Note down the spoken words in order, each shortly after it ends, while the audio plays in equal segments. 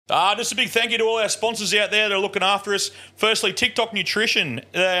Just a big thank you to all our sponsors out there that are looking after us. Firstly, TikTok Nutrition.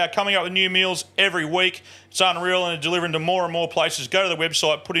 They are coming up with new meals every week. It's unreal, and they're delivering to more and more places. Go to the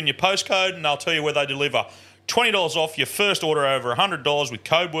website, put in your postcode, and they'll tell you where they deliver. $20 off your first order over $100 with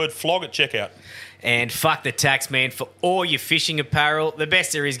code word FLOG at checkout. And fuck the tax, man, for all your fishing apparel. The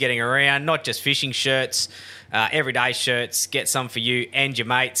best there is getting around, not just fishing shirts, everyday shirts. Get some for you and your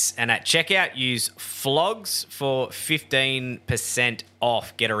mates. And at checkout, use FLOGS for 15%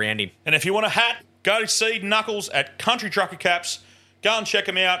 off. Get around him. And if you want a hat, go to see Knuckles at Country Trucker Caps. Go and check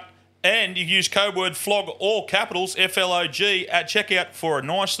them out. And you use code word FLOG, all capitals, FLOG, at checkout for a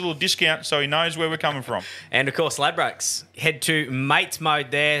nice little discount so he knows where we're coming from. And, of course, Ladbrokes. Head to Mates Mode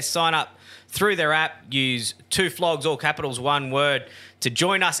there. Sign up through their app. Use 2 FLOGs, all capitals, one word, to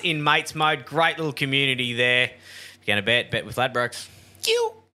join us in Mates Mode. Great little community there. If you're going to bet with Ladbrokes.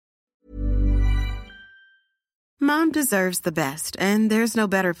 You. Mom deserves the best, and there's no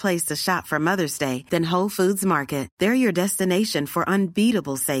better place to shop for Mother's Day than Whole Foods Market. They're your destination for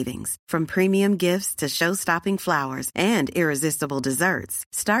unbeatable savings, from premium gifts to show-stopping flowers and irresistible desserts.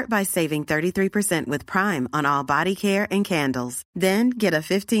 Start by saving 33% with Prime on all body care and candles. Then get a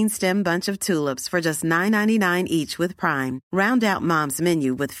 15-stem bunch of tulips for just $9.99 each with Prime. Round out Mom's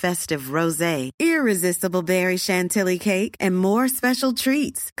menu with festive rosé, irresistible berry chantilly cake, and more special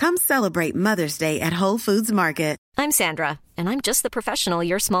treats. Come celebrate Mother's Day at Whole Foods Market. I'm Sandra, and I'm just the professional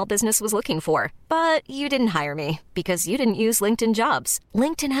your small business was looking for. But you didn't hire me because you didn't use LinkedIn Jobs.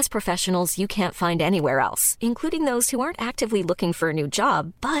 LinkedIn has professionals you can't find anywhere else, including those who aren't actively looking for a new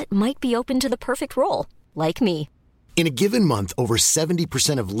job, but might be open to the perfect role, like me. In a given month, over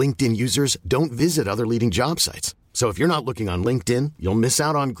 70% of LinkedIn users don't visit other leading job sites. So if you're not looking on LinkedIn, you'll miss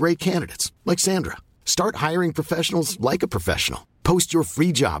out on great candidates, like Sandra. Start hiring professionals like a professional. Post your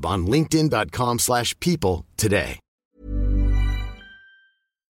free job on linkedin.com/people today.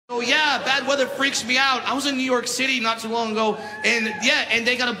 Oh yeah, bad weather freaks me out. I was in New York City not too long ago, and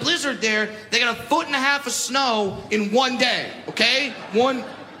they got a blizzard there. They got 1.5 feet of snow in one day, okay? One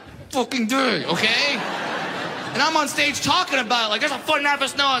fucking day, okay? And I'm on stage talking about it, like there's 1.5 feet of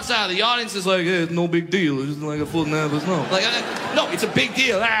snow outside. The audience is like, hey, it's no big deal. It's just like 1.5 feet of snow. Like, no, it's a big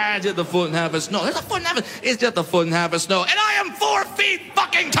deal. Just 1.5 feet of snow. There's 1.5 feet. It's just 1.5 feet of snow. And I am 4 feet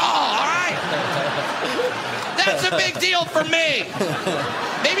fucking tall, all right? That's a big deal for me.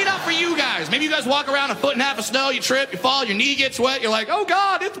 Maybe not for you guys. Maybe you guys walk around 1.5 feet of snow, you trip, you fall, your knee gets wet, you're like, oh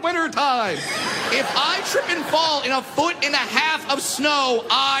God, it's winter time. If I trip and fall in 1.5 feet of snow,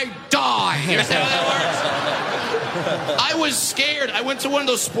 I die. You understand how that works? I was scared. I went to one of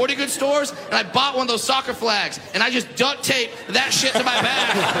those sporting goods stores and I bought one of those soccer flags and I just duct taped that shit to my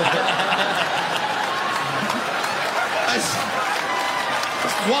back. I just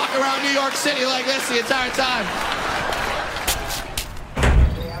walk around New York City like this the entire time.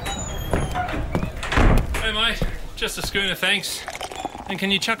 Hey mate, just a schooner, thanks. And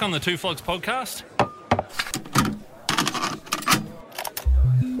can you chuck on the Two Flogs podcast?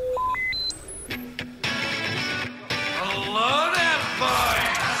 Hello there, boys!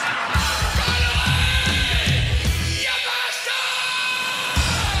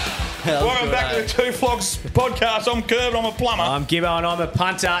 Welcome back to the Two Flogs podcast. I'm Curb, I'm a plumber. I'm Gibbo and I'm a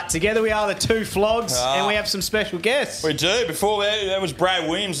punter. Together we are the Two Flogs, and we have some special guests. We do. Before that was Brad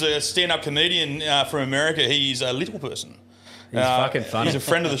Williams, a stand-up comedian from America. He's a little person. He's fucking funny. He's a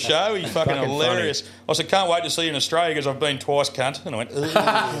friend of the show. He's fucking hilarious. Funny. I said, can't wait to see you in Australia because I've been twice, cunt. And I went,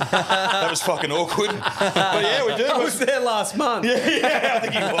 that was fucking awkward. But yeah, we do. I was there last month. Yeah, I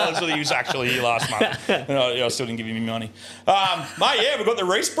think he was. He was actually here last month. And I still didn't give him any money. Mate, yeah, we've got the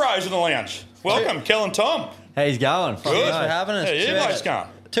Reese bros in the lounge. Welcome, Kel and Tom. How's it going? Good. Thanks for having us. How you boys going?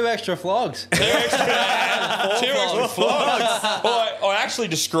 2 extra flogs. 2 extra flogs. I actually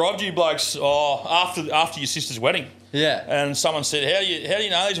described you blokes after your sister's wedding. Yeah. And someone said, how do you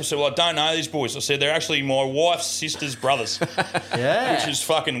know these? I said, well, I don't know these boys. I said, they're actually my wife's sister's brothers. Yeah. Which is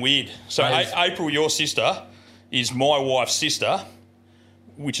fucking weird. So April, your sister, is my wife's sister,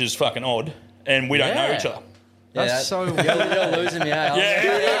 which is fucking odd. And we don't know each other. Yeah, That's so weird. You're losing me out.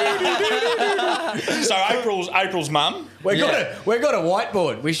 Yeah. So April's mum. We've got a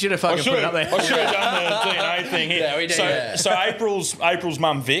whiteboard. We should have fucking put it up there. I should have done the DNA thing here. Yeah, we did. So April's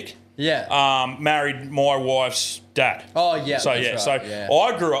mum, Vic, yeah, married my wife's dad. Oh yeah. So that's yeah, right, so yeah.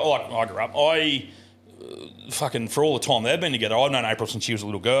 I grew up. Fucking for all the time they've been together, I've known April since she was a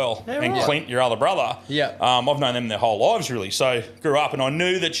little girl, and right. Clint, your other brother. Yeah. I've known them their whole lives really. So grew up, and I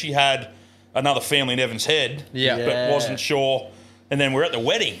knew that she had another family in Evans Head. Yeah. But wasn't sure. And then we're at the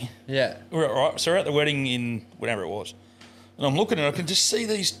wedding. Yeah. So we're at the wedding in whatever it was, and I'm looking and I can just see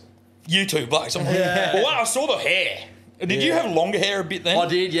these you two blokes. I'm like, well, I saw the hair. Did you have longer hair a bit then? I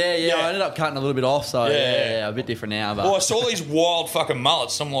did, yeah. I ended up cutting a little bit off, so yeah, a bit different now. But Well, I saw these wild fucking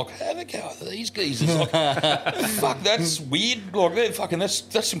mullets. I'm like, how the hell are these geezers? Like, fuck, that's weird. Like, they're fucking,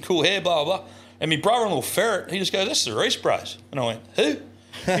 that's some cool hair, blah, blah, blah. And my brother-in-law, Ferret, he just goes, that's the Reese bros. And I went, who?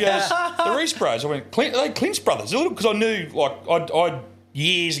 He goes, the Reese bros. I went, are they Clint's brothers? Because I knew, like, I'd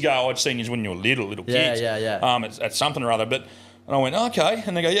years ago, I'd seen you when you were little kids. Yeah. At something or other. But and I went, okay.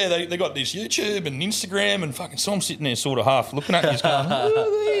 And they go, yeah, they got this YouTube and Instagram and fucking. So I'm sitting there sort of half looking at you, going, who are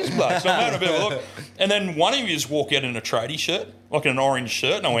these blokes? So I'm having a bit of a look. And then one of you just walk out in a tradie shirt, like an orange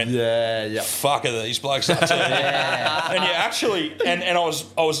shirt, and I went, yeah. fuck are these blokes up to? And you actually, and I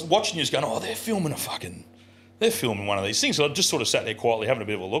was watching you, just going, oh, they're filming one of these things. So I just sort of sat there quietly having a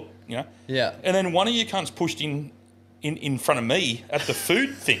bit of a look, you know. Yeah. And then one of you cunts pushed in front of me at the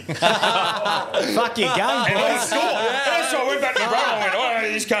food thing. Fuck your game, And I boys. saw, and so I went back to my brother and went,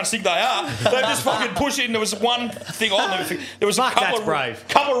 oh, these can't think they are. They just fucking pushed it, and there was one thing on there. There was Fuck, a couple that's brave.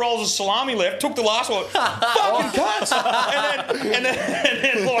 couple of rolls of salami left, took the last one, fucking cunts. And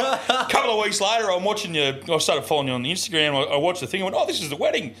then like, a couple of weeks later, I'm watching you, I started following you on the Instagram, I watched the thing, I went, oh, this is the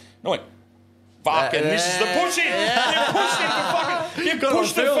wedding. And I went, fucking, this is the push-in. You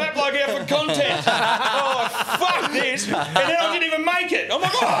pushed the fat bloke out for content. Oh, fuck this. And then I didn't even make it. I'm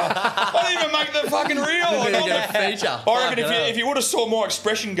like, I didn't even make the fucking reel. I reckon if you would have saw my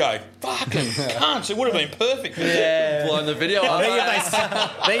expression go, fucking cunts, it would have been perfect. Yeah. Blowing the video up.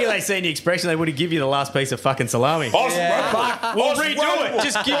 Think if they seen the expression, they would have given you the last piece of fucking salami. We'll redo it.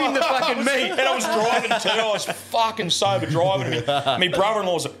 Just give him the fucking meat. And I was driving too. I was fucking sober driving. My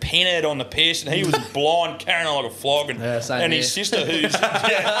brother-in-law's a pinhead on the piss, and he was blind, carrying on like a flog. And his sister, who's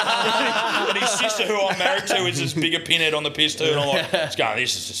and his sister, who I'm married to, is this bigger pinhead on the piss too. And I'm like, it's going,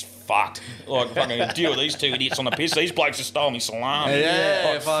 this is just fucked. Like, fucking deal with these two idiots on the piss. These blokes have stolen me salami.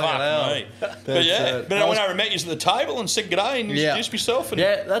 Yeah, like, fuck me. But yeah, but I went over and met you at the table and said g'day and introduced myself. And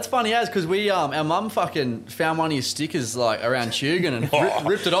yeah, that's funny as because we our mum fucking found one of your stickers like around Tugun and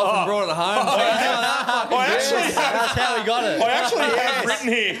ripped it off and brought it home. That's how we got it. I actually have written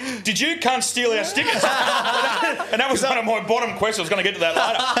here, did you cunt steal our stickers? And that was one of my bottom questions. I was going to get to that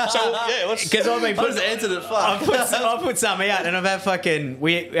later. So yeah, let's. Because I've been Just answered it. Fuck. I've put some out, and I've had fucking.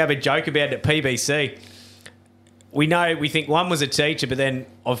 We have a joke about it at PBC. We think one was a teacher, but then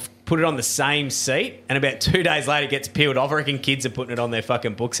I've put it on the same seat, and about 2 days later it gets peeled off. I reckon kids are putting it on their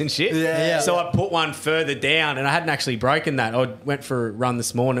fucking books and shit. Yeah. So I put one further down, and I hadn't actually broken that. I went for a run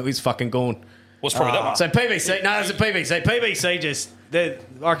this morning. It was fucking gone. What's probably that one? So PBC, no, it's a PBC. PBC just, I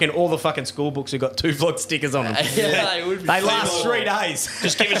reckon all the fucking school books have got 2 vlog stickers on them. Yeah, they would be. They last 3 days.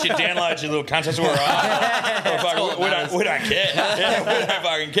 Just give us your downloads, you little cunts. That's where we're at. We don't care. Yeah, we don't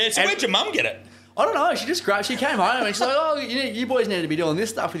fucking care. So where'd your mum get it? I don't know. She came home and she's like, "Oh, you boys need to be doing this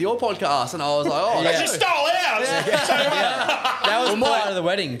stuff with your podcast." And I was like, "Oh, She stole ours. that was prior to the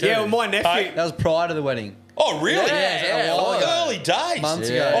wedding, too. Yeah, well, my nephew. That was prior to the wedding. Oh, really? Yeah, early days. Months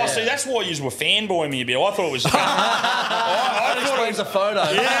ago. Oh, see, that's why you were fanboying me a bit. I thought it was. That explains the photo.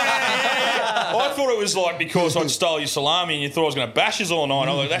 I thought it was like because I'd stole your salami and you thought I was going to bash us all night.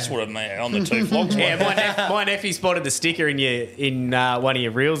 I was like, that's what I mean on the 2 vlogs. Yeah, my nephew spotted the sticker in one of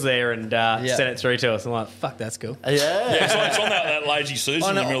your reels there and sent it through to us. I'm like, fuck, that's cool. Yeah. It's on that lazy Susan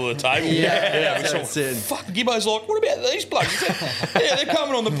in the middle of the table. Fuck, Gibbo's like, what about these blokes? Yeah, they're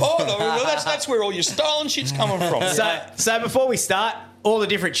coming on the pod. Well, that's where all your stolen shit's coming from. So before we start, all the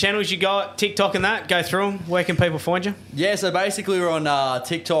different channels you got, TikTok and that, go through them. Where can people find you? Yeah, so basically we're on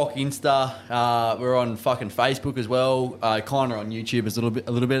TikTok, Insta, we're on fucking Facebook as well, kind of on YouTube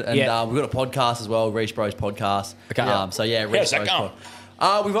a little bit, and we've got a podcast as well, Reese Bros Podcast. Okay. Reese Bros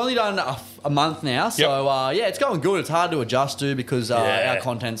Pod. We've only done a month now, so it's going good. It's hard to adjust to because our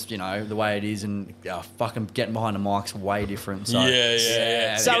content's, the way it is, and fucking getting behind the mic's way different. So,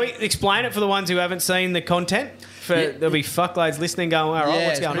 So explain it for the ones who haven't seen the content. There'll be fuckloads listening going, all right,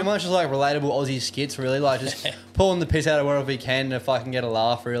 what's going on? Pretty much just like relatable Aussie skits, really. Like just pulling the piss out of wherever we can if I can get a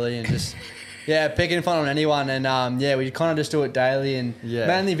laugh, really, and just... Yeah, picking fun on anyone, and we kind of just do it daily, and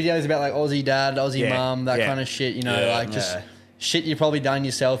mainly videos about like Aussie dad, Aussie mum, that kind of shit, just shit you've probably done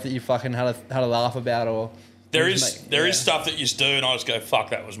yourself that you fucking had a laugh about, or there is stuff that you do, and I just go, fuck,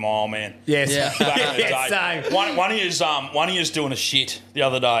 that was my old man. Yes, Back in the day. Same. One of you's doing a shit the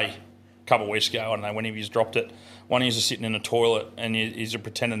other day, a couple of weeks ago. I don't know when he was dropped it. One of you's sitting in a toilet and he's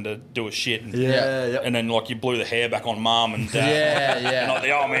pretending to do a shit, and then like you blew the hair back on mum and dad. And like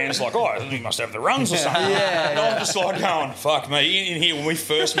the old man's like, oh, I think he must have the runs or something. And I'm just like going, fuck me. In here, when we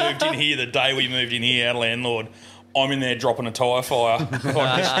first moved in here, the day we moved in here, our landlord I'm in there dropping a tyre fire,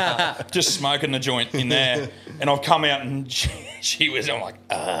 like just smoking the joint in there. And I've come out and she was, I'm like,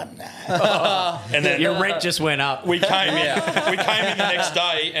 oh no. And then Your rent just went up. we came in the next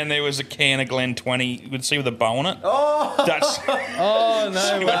day and there was a can of Glen 20. You could see with a bow on it. Oh, that's no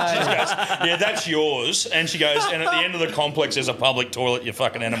way. she goes, yeah, that's yours. And she goes, and at the end of the complex there's a public toilet, you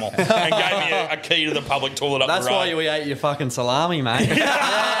fucking animal. And gave me a key to the public toilet up That's the road. why we ate your fucking salami, mate. Didn't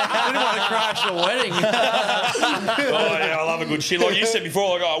want to crash the wedding. Oh yeah, I love a good shit. Like you said before,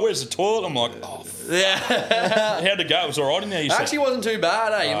 like, oh, where's the toilet? I'm like, oh, Yeah. how'd it go? It was all right in there. You said. Actually, wasn't too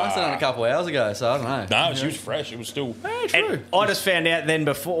bad, eh? You must have done it a couple of hours ago, so I don't know. No, she was fresh. It was still. And I just found out then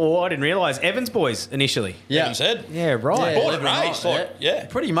before, I didn't realise, Evans boys initially. Yeah. Evan's head. Yeah, right. Born and raised, like, yeah.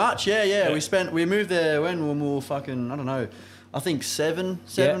 Pretty much, yeah. We moved there when we were fucking, I don't know, I think seven or 8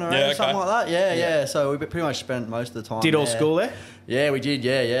 Yeah, or something okay. like that. Yeah. So we pretty much spent most of the time Did all there. school there? Yeah, we did,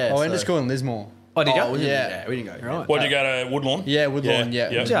 yeah. I went to school in Lismore. Oh, did you? we didn't- Yeah. we didn't go. Right. What did you go to Woodlawn? Yeah, Woodlawn, yeah.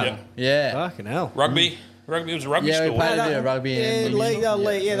 yeah. Yeah. Fucking hell. Rugby. Rugby was a rugby Yeah, we school. played a bit of rugby. Yeah, and they were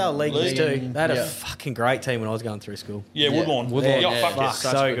leagues League. too. They had a Yeah. fucking great team when I was going through school. Yeah, Woodlawn. Woodlawn, Yeah, yeah. fuck Fuck, yes. so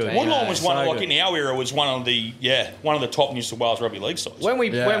a good good. team. Woodlawn was one of, So like, good. in our era, was one of the top New South Wales rugby league sides. When we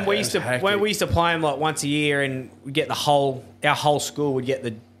used to hectic. when we used to play them like once a year, and we get our whole school would get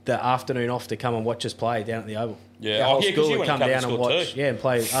the afternoon off to come and watch us play down at the Oval. Yeah. Our whole Oh, yeah, 'cause school you would went to come Catholic down and school watch, too. and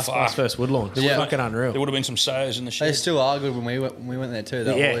play us Fuck. first Woodlawn. It was Yeah. fucking unreal. There would have been some sayers in the They shed. still are good when we went there too.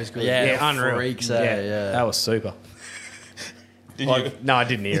 They're Yeah. always good. Yeah. Yeah, unreal. freaks, yeah. That was super. Did you? No, I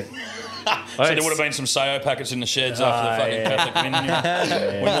didn't hear it. So there would have been some Sayo packets in the sheds after the fucking yeah.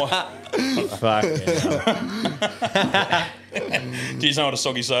 Catholic win. Fuck. Do you know what a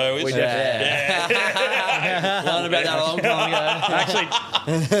soggy Sayo is? Yeah. Learned about that a long time ago.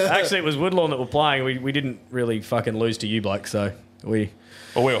 Actually, it was Woodlawn that were playing. We didn't really fucking lose to you, bloke. So we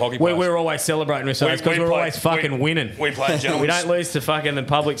Well, we were hockey we players. were always celebrating ourselves because we we're played- always fucking winning. We played a We gentleman's. don't lose to fucking the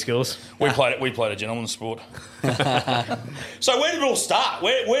public schools. We played a gentleman's sport. So where did it all start?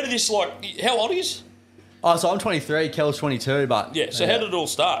 Where did this, like, how old are you? Oh, so I'm 23, Kel's 22, but... Yeah, so how did it all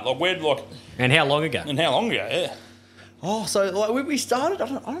start? Like, where, like, And how long ago? and how long ago? Yeah. Oh, so like we started, I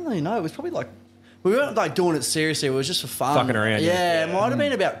don't really know, it was probably like... We weren't like doing it seriously, it was just for fun. Fucking around, Yeah, it might have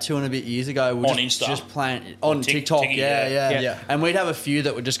been about 2 and a bit years ago. We were On just, Insta? just playing on Tik- TikTok, Tikky, yeah. yeah. And we'd have a few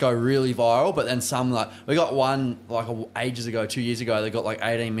that would just go really viral, but then some like we got one like ages ago, 2 years ago, they got like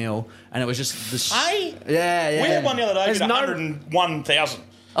 18 mil, and it was just the Hey? yeah. We had one the other day There's with no- 101,000.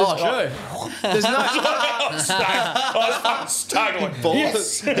 Oh, true. There's no, I was fucking stuck like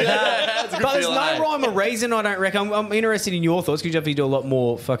balls. but there's no rhyme or reason. I don't reckon. I'm interested in your thoughts because you have to do a lot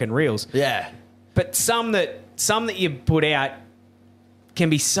more fucking reels. Yeah. But some that you put out can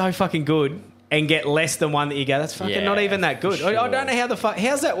be so fucking good and get less than one that you go, that's fucking Yeah, not even that good. for I sure. don't know how the fuck.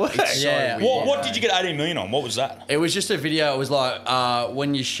 How's that work? Yeah. What did you get 18 million on? What was that? It was just a video. It was like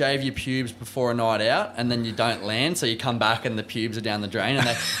when you shave your pubes before a night out, and then you don't land, so you come back and the pubes are down the drain,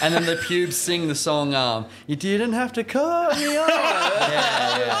 and then the pubes sing the song. You didn't have to cut me off.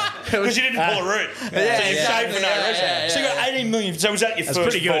 yeah. Because you didn't pull a root. So you shaved for no reason. So you got 18 million. So was that your first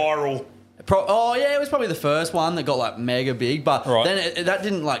pretty good. viral? Yeah, it was probably the first one that got like mega big, but Right. then that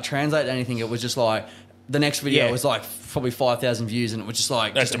didn't like translate to anything. It was just like the next video Yeah. was like probably 5,000 views, and it was just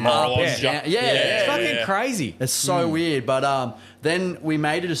like That's just demoralised. up and down. Yeah, It's fucking yeah. crazy. It's so weird. But then we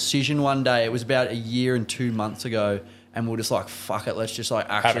made a decision one day. It was about a year and 2 months ago. And we we're just like, fuck it, let's just like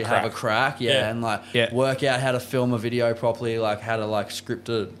actually have a crack. Yeah. And like Yeah. work out how to film a video properly, like how to like script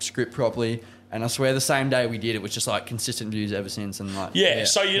properly. And I swear the same day we did, it was just like consistent views ever since. And like, Yeah.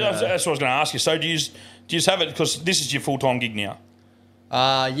 So that's what I was going to ask you. So do you just have it because this is your full-time gig now?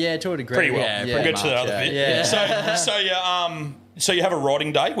 Yeah, to a degree. Pretty well. Yeah, We'll pretty get to the much, other bit. yeah. So you have a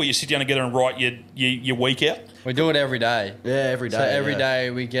writing day where you sit down together and write your week out? We do it every day. Yeah, every day. So every yeah. day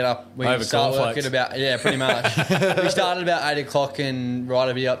we get up, we Over start work cornflakes. at about, pretty much. We start at about 8 o'clock and write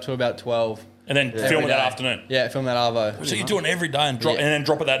a video up to about 12. And then film Every it that day. afternoon? Yeah, film that Arvo. So you're doing it every day and drop Yeah. and then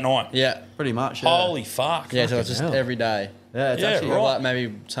drop it that night? Yeah. Pretty much. Yeah. Holy fuck. Yeah, so it's just hell. every day. Yeah, it's Yeah, actually right. Like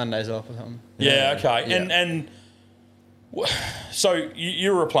maybe Sundays off or something. Yeah, okay. Yeah. So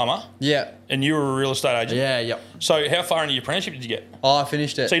you were a plumber Yeah. and you were a real estate agent? Yeah, yep. So how far into your apprenticeship did you get? Oh, I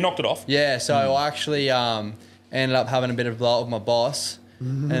finished it. So you knocked it off? Yeah, so I actually ended up having a bit of a blow up with my boss.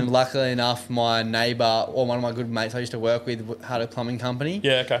 And luckily enough, my neighbour, or one of my good mates I used to work with, had a plumbing company.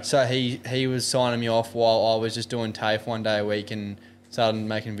 Yeah, okay. So he was signing me off while I was just doing TAFE one day a week and started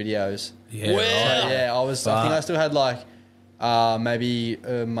making videos. Yeah. Wow. So, yeah, I think I still had like maybe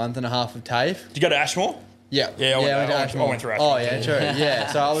a month and a half of TAFE. Did you go to Ashmore? Yeah. Yeah, I went to Ashmore. Oh, yeah, true. Yeah,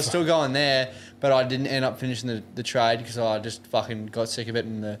 so I was still going there, but I didn't end up finishing the trade because I just fucking got sick of it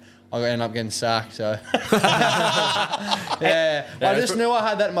and I ended up getting sacked. So I just knew I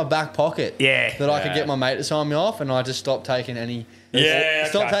had that in my back pocket. Yeah. That I could get my mate to sign me off, and I just stopped taking any. Yeah,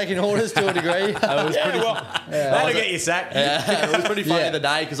 Stopped taking orders to a degree. It was pretty. That'll get you sacked. Yeah, it was pretty funny the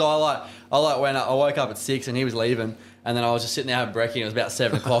day because I went up, I woke up at 6 and he was leaving. And then I was just sitting there having brekkie and it was about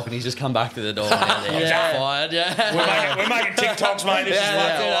 7 o'clock and he's just come back to the door and fired. Yeah. We're making TikToks, mate. This is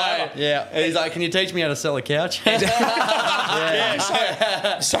fucking all over. Yeah. And he's like, can you teach me how to sell a couch?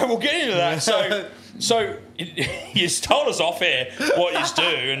 So we'll get into that. So you told us off air what you do,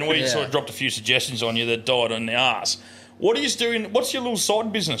 and we sort of dropped a few suggestions on you that died on the arse. What are you doing? What's your little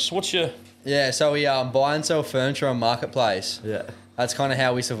side business? What's your... Yeah, so we buy and sell furniture on Marketplace. Yeah. That's kind of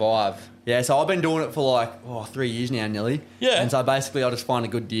how we survive. Yeah, so I've been doing it for 3 years now nearly. Yeah. And so basically I just find a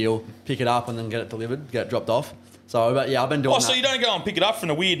good deal, pick it up and then get it delivered, get it dropped off. So, but yeah, I've been doing that. so you don't go and pick it up from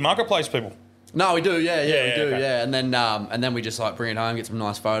the weird Marketplace people? No, we do, we do, okay. And then we just bring it home, get some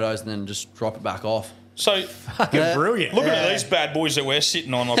nice photos and then just drop it back off. So fucking brilliant. Looking at these bad boys that we're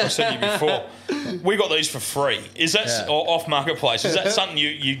sitting on, like I said to you before, we got these for free. Is that off Marketplace? Is that something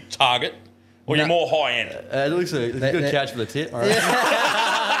you target? Or you're more high end? It looks like a good couch for the tit. All right.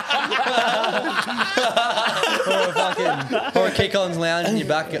 or a kick-ons lounge in your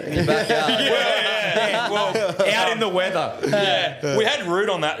backyard. Well, out in the weather. Yeah. We had Root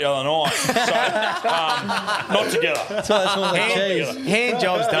on that the other night, so not together. That's why it's all like cheese. Hand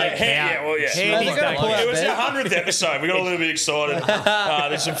jobs don't count. Handies don't count. It was our 100th episode. We got a little bit excited.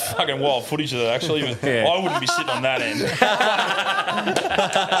 There's some fucking wild footage of that, actually. But I wouldn't be sitting on that end.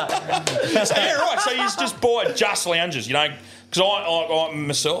 So, right. So you just buy just lounges, because I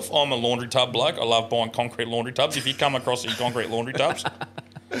myself, I'm a laundry tub bloke. I love buying concrete laundry tubs. If you come across any concrete laundry tubs,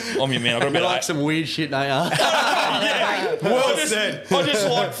 I'm your man. I've got a bit like some weird shit, don't you? Well said. I just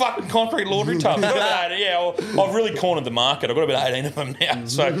like fucking concrete laundry tubs. I've really cornered the market. I've got about 18 of them now.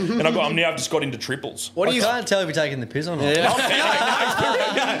 So, and I've just got into triples. I can't tell if you're taking the piss or not.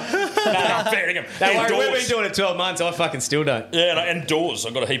 I'm fair dinkum. Don't worry, we've been doing it 12 months. I fucking still don't. Yeah, and doors.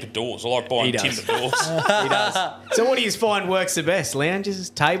 I've got a heap of doors. I like buying timber doors. He does. So what do you find works the best? Lounges,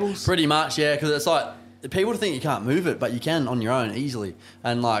 tables? Pretty much, yeah, because it's like people think you can't move it, but you can on your own easily,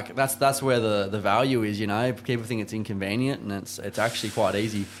 and that's where the value is. People think it's inconvenient, and it's actually quite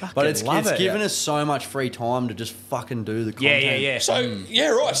easy. But it's given us so much free time to just fucking do the content. Yeah. So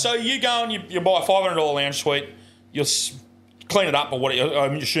right. So you go and you buy a $500 lounge suite. You'll clean it up, or what? I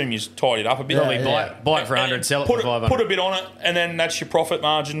assume you tidy it up a bit. Probably buy it for 100, sell it for 500. Put a bit on it, and then that's your profit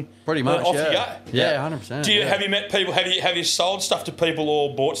margin. Pretty much. Off you go. Yeah, 100%. Have you met people? Have you sold stuff to people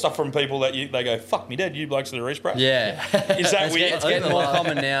or bought stuff from people that they go, "Fuck me, Dad, you blokes are the Reese bro"? Yeah. Is that weird? It's getting more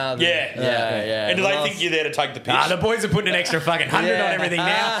common now. Yeah. And do they think you're there to take the piss? The boys are putting an extra fucking 100 on everything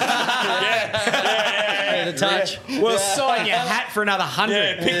now. The touch. We'll sign your hat for another 100.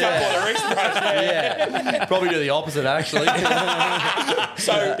 Yeah, picked up by the Reese bros. Yeah. Probably do the opposite, actually.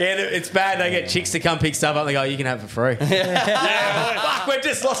 So it's bad. They get chicks to come pick stuff up. They go, "You can have it for free." Fuck, we've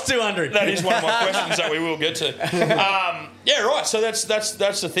just lost 200. That is one of my questions that we will get to. Right. So that's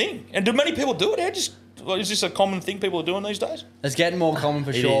the thing. And do many people do it? Is this a common thing people are doing these days? It's getting more common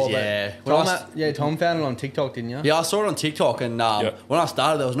for sure. Tom found it on TikTok, didn't you? Yeah, I saw it on TikTok, and when I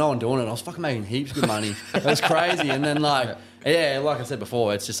started, there was no one doing it. I was fucking making heaps of good money. It was crazy, and then like I said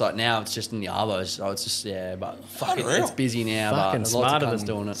before, it's just like now it's just in the arvos, so it's just but fuck it, it's busy now. Fucking but lots of cunts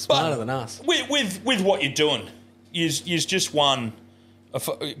doing it. Smarter than us. With what you're doing, you've just won a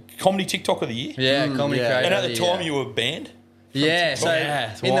comedy TikTok of the year. Yeah, comedy creator. And at the time, you were banned. Yeah, so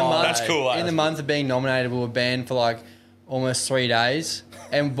in the month, that's cool. In the month of being nominated, we were banned for like almost 3 days,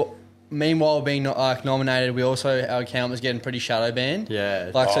 and meanwhile being nominated, we also our account was getting pretty shadow banned.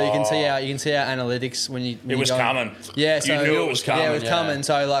 Yeah, so you can see our analytics when you. It was coming. Yeah, so you knew it was coming. Yeah, it was coming.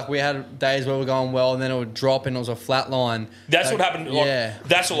 So we had days where we were going well, and then it would drop, and it was a flat line. That's what happened.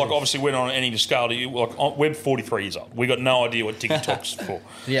 That's what obviously we're not on any scale. We're 43 years old. We got no idea what TikTok's for.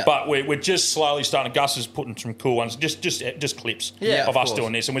 Yeah. But we're just slowly starting. Gus is putting some cool ones, just clips of us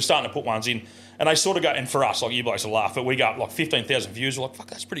doing this, and we're starting to put ones in. And they sort of go, and for us, you blokes will laugh, but we go up 15,000 views. We're like,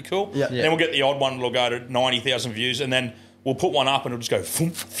 fuck, that's pretty cool. Yeah. Then we'll get the odd one that'll go to 90,000 views, and then we'll put one up and it'll just go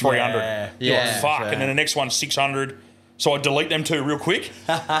 300. Yeah. Fuck. And then the next one's 600. So I delete them two real quick,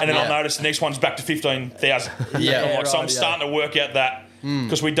 and then I'll notice the next one's back to 15,000. So I'm starting to work out that,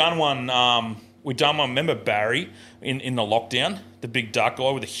 because we done one, remember Barry in the lockdown, the big dark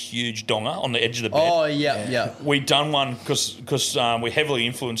guy with a huge donger on the edge of the bed? Oh, yeah. We done one because we heavily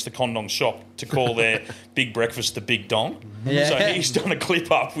influenced the Condong shop to call their big breakfast the Big Dong. Yeah. So he's done a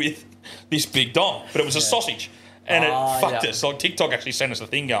clip up with this big dong, but it was a sausage. And it fucked us. Like TikTok actually sent us a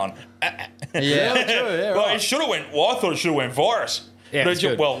thing going. Yeah, true. Yeah, Well, right. it should have went. Well, I thought it should have went virus. Yeah, But it's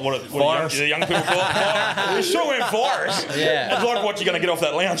good. Well, what the young people call it? It should have went virus. Yeah. It's like what you're going to get off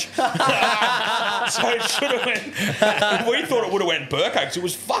that lounge. So it should have went. We thought it would have went Burko because it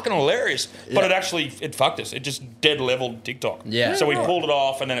was fucking hilarious. But it fucked us. It just dead leveled TikTok. Yeah. So we pulled it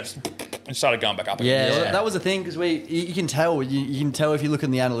off, and then it started going back up again. Yeah, that was the thing because you can tell you can tell if you look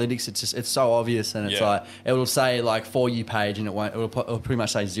in the analytics, it's so obvious, and it's like it will say like For You page, and it'll pretty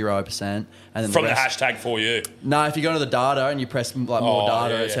much say 0%, and then From the hashtag For You. No, if you go to the data and you press like more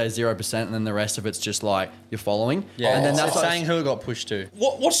data, it says 0%, and then the rest of it's just like you're following. Yeah, and then that's that's like, saying who it got pushed to.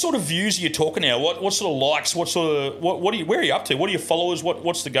 What sort of views are you talking now? What sort of likes? What sort of what are you? Where are you up to? What are your followers?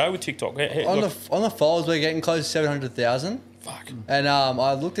 What's the go with TikTok? On the followers, we're getting close to 700,000. Fuck. And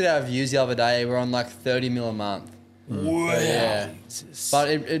I looked at our views the other day. We're on like 30 mil a month. Wow. Yeah, but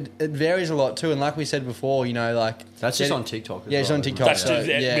it varies a lot too. And like we said before, you know, like that's just on TikTok. Yeah, it's on TikTok. That's without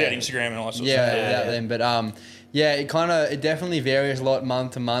Instagram and all that sort of stuff. Yeah, without them. But yeah, it definitely varies a lot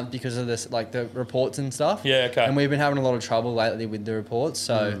month to month because of this, like the reports and stuff. Yeah, okay. And we've been having a lot of trouble lately with the reports.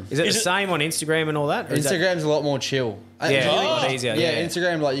 So Is it the same on Instagram and all that? Or is Instagram's a lot more chill. Yeah, a lot easier. Yeah,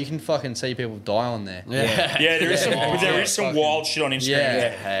 Instagram, like you can fucking see people die on there. Yeah, there is some wild shit on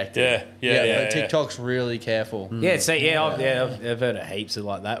Instagram. Yeah. But TikTok's really careful. Yeah, I've heard of heaps of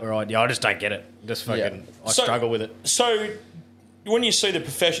like that where I just don't get it. Just fucking, I struggle with it. So when you see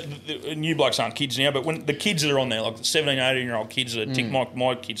the new blokes aren't kids now, but when the kids that are on there, like the 17, 18-year-old kids,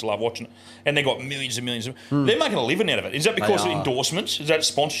 my kids love watching it, and they've got millions and millions. They're making a living out of it. Is that because of endorsements? Is that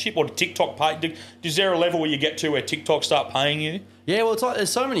sponsorship? Or TikTok pay? Is there a level where you get to where TikTok start paying you? Yeah, well, it's like there's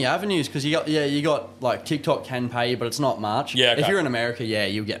so many avenues because you got like TikTok can pay you, but it's not much. Yeah, okay. If you're in America,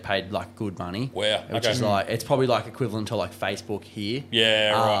 you'll get paid like good money. Wow, which is like it's probably like equivalent to like Facebook here.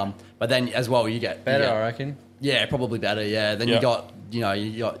 Yeah, right. But then as well, you get Better, I reckon. Yeah, probably better. Yeah. Then you got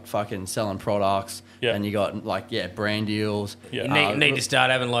fucking selling products. Yeah. And you got like brand deals. Yeah. You need to start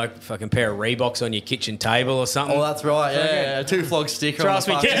having like a fucking pair of Reeboks on your kitchen table or something. Oh, that's right. Yeah. A 2 flog sticker. Trust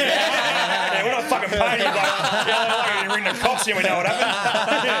me, kid. Yeah, we're not fucking paying you. Like, you ring the cops in, we know what happened.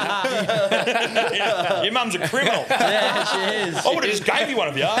 Yeah, your mum's a criminal. Yeah, she is. I would have just gave you one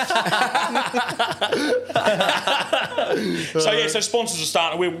of you. So sponsors are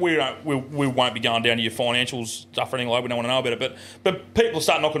starting. We won't be going down to your financial stuff or anything like that. We don't want to know about it. But people are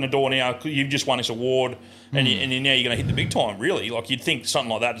starting knocking the door now. You've just won this award, and now you're going to hit the big time. Really, like you'd think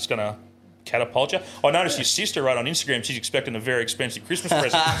something like that is going to catapult you. I noticed your sister wrote on Instagram she's expecting a very expensive Christmas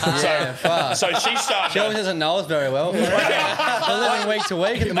present. So she's starting. She always doesn't know us very well. We're living week to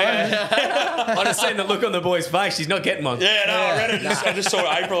week at the moment. I just seen the look on the boy's face. She's not getting one. Yeah, no, I read it. I just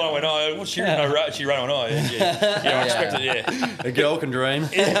saw April and I went, oh, what's she wrote? She wrote on, I expected, A girl can dream.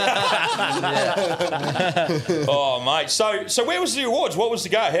 Oh, mate. So where was the awards? What was the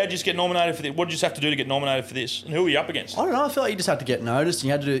go? How did you just get nominated for this? What did you just have to do to get nominated for this? And who were you up against? I don't know. I feel like you just had to get noticed. You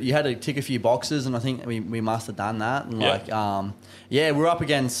had to tick a few boxes, and I think we must have done that. And we're up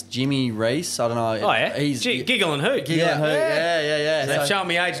against Jimmy Reese. I don't know. Oh yeah, he's Giggle and Hoot. Yeah. They've shown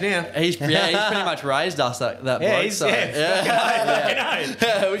me age now. He's pretty much raised us that bloke.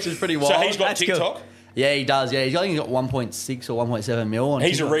 Which is pretty wild. So he's got TikTok. Cool. Yeah, he does. Yeah, he's only got 1.6 or 1.7 mil on.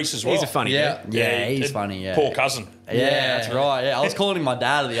 He's TikTok. a Reese as well. He's a funny dude. Yeah, he's funny. Yeah, poor cousin. Yeah, that's right. Yeah, I was calling him my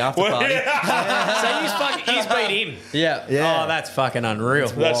dad at the after party. So he's beat him. Yeah. Oh, that's fucking unreal.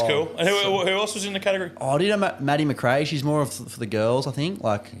 That's cool. And who else was in the category? Oh, do you know Maddie McRae? She's more for the girls, I think.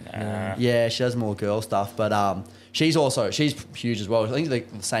 Yeah, she does more girl stuff, but she's huge as well. I think the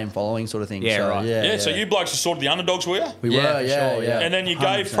same following sort of thing. Yeah, so, right. Yeah, So you blokes are sort of the underdogs, were you? We were, yeah. And then you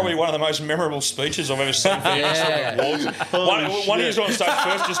gave 100%. probably one of the most memorable speeches I've ever seen for you. Awards. One of you on stage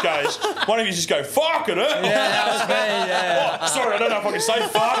first just goes, one of you just go, fucking hell. Yeah, that was me, yeah. Oh, sorry, I don't know if I can say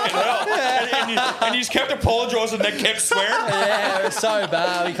fucking hell. And you just kept apologising and then kept swearing. Yeah, it was so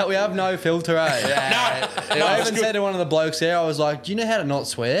bad. We have no filter, eh? No, I even said to one of the blokes there, I was like, do you know how to not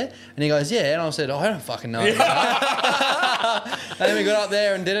swear? And he goes, yeah. And I said, I don't fucking know. And then we got up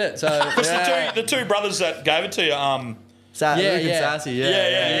there and did it. So the two brothers that gave it to you, Luke and Sassy,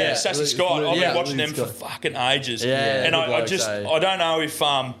 yeah. Sassy Scott. I've been watching them for fucking ages. Yeah, and I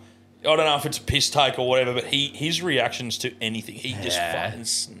don't know if it's a piss take or whatever, but his reactions to anything, he just fucking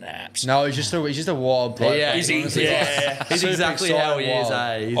snaps. No, he's just a wild bloke. Yeah, he's exactly how he is.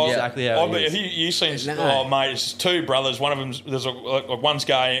 He's exactly how he is. Have you seen? Oh, mate, it's two brothers. One of them, there's one's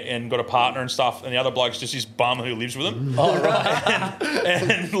gay and got a partner and stuff, and the other bloke's just his bum who lives with him. Oh right.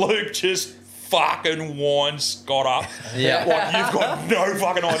 And Luke just fucking winds Scott up. Yeah. Like, you've got no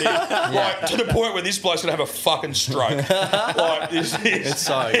fucking idea. Like, to the point where this bloke's going to have a fucking stroke. Like, this is... It's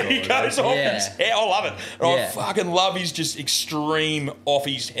so good. He goes off his head. I love it. And I fucking love his just extreme off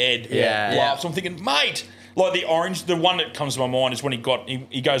his head. Yeah. So I'm thinking, mate... Like the orange, the one that comes to my mind is when he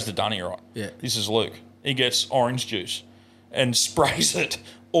goes to Dunny, right? Yeah. This is Luke. He gets orange juice and sprays it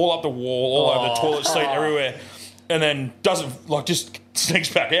all up the wall, all over the toilet seat, everywhere, and then just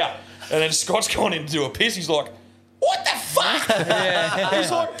sneaks back out. And then Scott's gone in to do a piss. He's like, "What the fuck?"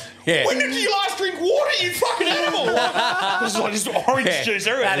 He's like, "When did you last drink water, you fucking animal?" There's like just orange juice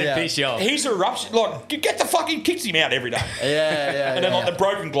everywhere. That'd piss you off. He's eruption. Like, get the fucking kicks him out every day. And then like the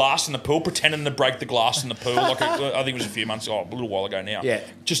broken glass in the pool, pretending to break the glass in the pool. Like I think it was a few months, a little while ago now. Yeah.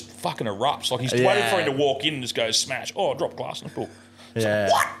 Just fucking erupts. Like he's waiting for him to walk in and just goes smash. Oh, I dropped glass in the pool. It's like,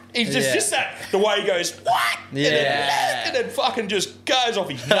 what? He's just that the way he goes, what? And then fucking just goes off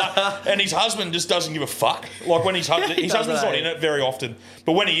his nut. And his husband just doesn't give a fuck. Like when his husband's not in it very often,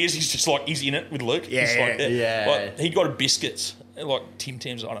 but when he is, he's just like he's in it with Luke. Like, he got a biscuits, like Tim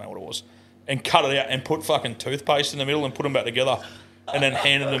Tams, I don't know what it was, and cut it out and put fucking toothpaste in the middle and put them back together. And then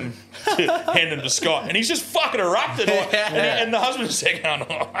handed them to Scott, and he's just fucking erupted. Like, and the husband's second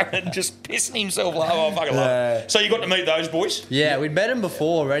and just pissing himself. Like, oh, I fucking love it. So you got to meet those boys? Yeah, we'd met them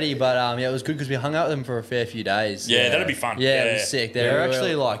before already, but it was good because we hung out with them for a fair few days. Yeah, that'd be fun. Yeah, it was sick. They're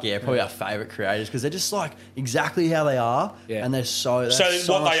actually probably our favourite creators because they're just like exactly how they are, and they're so.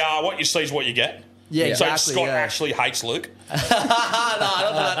 What they are, what you see is what you get. Yeah, exactly. So Scott actually hates Luke. No,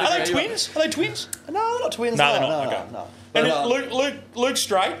 not Are they twins? Are they twins? No, they're not twins. No, they're not. No. And Luke's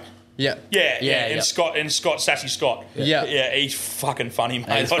straight. Yeah. And Scott, Sassy Scott. Yeah. He's fucking funny,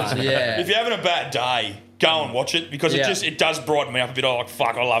 mate. Yeah. If you're having a bad day, go and watch it because it does brighten me up a bit. I'm like,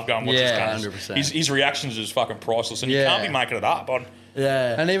 fuck, I love going and watch this guy. 100%. His reactions is fucking priceless, and you can't be making it up.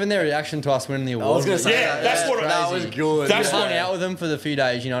 And even their reaction to us winning the award. I was going to say that's what that was good. That's we hung out with them for the few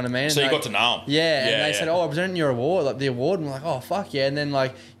days, you know what I mean? So you got to know them. Yeah, and they said, "Oh, I'm presenting your award, like the award." And we're like, "Oh, fuck yeah!" And then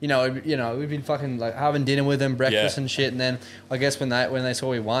like, we've been fucking like having dinner with them, breakfast and shit. And then I guess when they saw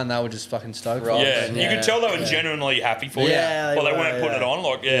we won, they were just fucking stoked. You could tell they were genuinely happy for you. Yeah, well, they weren't putting it on.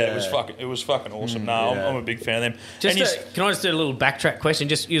 Like, it was fucking awesome. I'm a big fan of them. Can I just do a little backtrack question?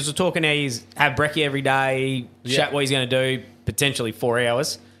 Just you were talking how he's have brekkie every day, chat what he's going to do, potentially 4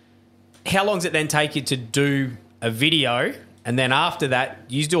 hours. How long does it then take you to do a video, and then after that,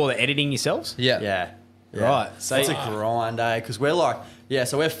 you do all the editing yourselves? Yeah. Right. So it's a grind, because we're like, we're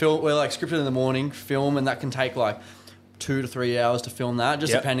like scripted in the morning, film, and that can take like 2 to 3 hours to film that,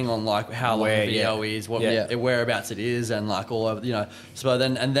 just depending on like how long the video is, whereabouts it is, and like all over, So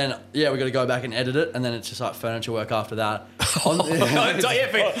then we got to go back and edit it, and then it's just like furniture work after that. I forgot about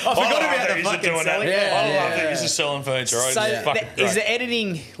the fucking selling. I love that he's just selling furniture. Right? So is the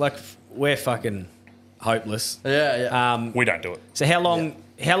editing like we're fucking hopeless? We don't do it. So how long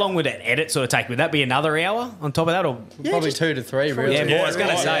would an edit sort of take? Would that be another hour on top of that, or probably 2 to 3? Really? Yeah, more. I was going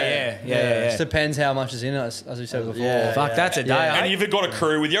to say, It just depends how much is in it, as we said before. Fuck, that's a day. And you've got a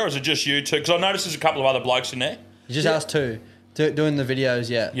crew with you, or is it just you two? Because I noticed there's a couple of other blokes in there. You just asked two. Doing the videos,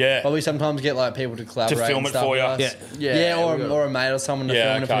 But we sometimes get like people to collaborate to film and it for you. Or a mate or someone to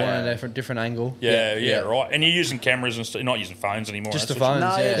film it if you want a different angle. Right. And you're using cameras and you're not using phones anymore. Just the phones.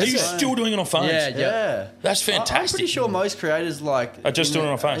 Are you still doing it on phones? Yeah. That's fantastic. I'm pretty sure most creators are just doing it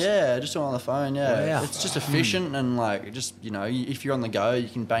on phones. Yeah, just doing it on the phone. Yeah, it's just efficient and like just if you're on the go, you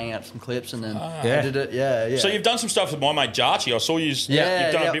can bang out some clips and then edit it. Yeah. So you've done some stuff with my mate Jarchi. I saw you've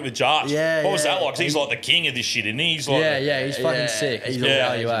done a bit with Jarch. What was that like? 'Cause he's like the king of this shit, isn't he? He's like he's fucking sick. He's a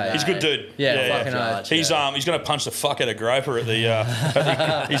value. He's a good dude. Fucking oath. He's going to punch the fuck out of Groper at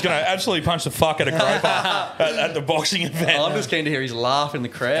the. He's going to absolutely punch the fuck out of Groper at the boxing event. I'm just keen to hear his laugh in the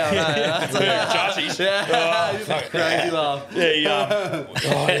crowd. Jarchi's. Crazy laugh. He's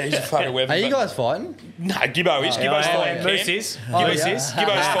a fucking weapon. Are you guys fighting? No, Gibbo is. Gibbo's fighting. Moose is. Gibbo's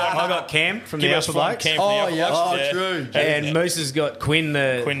fighting. I got Cam from the Alpha Blokes. True. And Moose has got Quinn,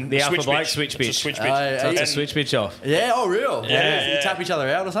 the Alpha Bloke switch bitch. It's a switch bitch. So it's a switch bitch off. Yeah, real. You tap each other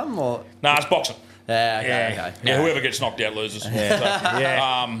out or something? Or? Nah, it's boxing. Okay. Whoever gets knocked out loses.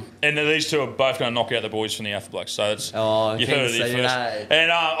 And these two are both going to knock out the boys from the Alpha Blokes. So that's you heard it here first.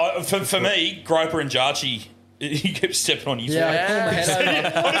 And for me, Groper and Jarchi, he kept stepping on his feet. I just want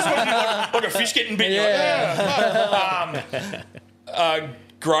to be like a fish getting bit.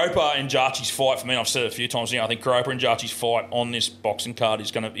 Groper and Jarchi's fight, for me, I've said it a few times now, I think Groper and Jarchi's fight on this boxing card is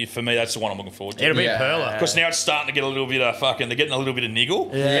going to, for me, that's the one I'm looking forward to. It'll be a perler. Because now it's starting to get a little bit of they're getting a little bit of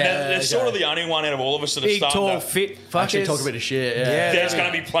niggle. Yeah. They're sort of the only one out of all of us that Big, are starting tall, to... fit Actually fuckers. talk a bit of shit. There's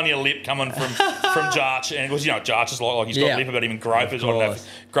going to be plenty of lip coming from Jarch. And because, Jarch is like he's got lip about him, and Groper's got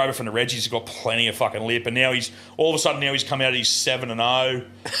Groper from the Reggies has got plenty of fucking lip. And now he's come out, he's 7-0.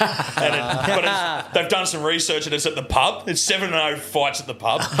 But they've done some research and it's at the pub. It's 7-0 fights at the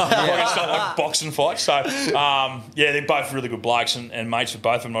pub. It's not like boxing fights. So, they're both really good blokes and mates for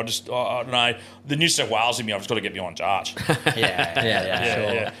both of them. I don't know. The New South Wales in me, I've just got to get behind Jarch.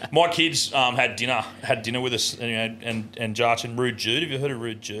 Sure. My kids had dinner with us, and Jarch and Rude Jude. Have you heard of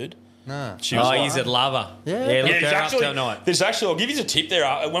Rude Jude? No. He's a lover. Yeah, look her up tonight. I'll give you a tip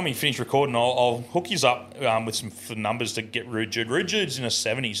there. When we finish recording, I'll hook you up with some numbers to get Rude Jude. Rude Jude's in her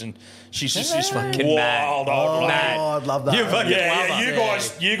 70s, and she's just this fucking wild old lady. I'd love that. You fucking love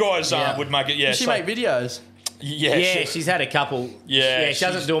her. You guys would make it. Yeah, Does she make videos? Yeah, she's had a couple. Yeah, she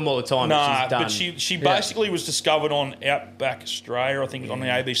doesn't do them all the time. But she basically was discovered on Outback Australia, I think, on the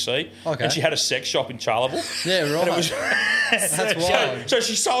ABC. Okay. And she had a sex shop in Charleville. Yeah, right. That's wild. So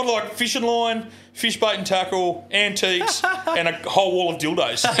she sold like fishing line, fish bait and tackle, antiques, and a whole wall of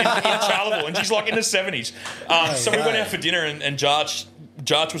dildos in Charleville. And she's like in the 70s. So we went out for dinner, and Jarch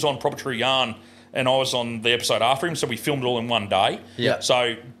was on Proprietary Yarn, and I was on the episode after him. So we filmed it all in one day. Yeah.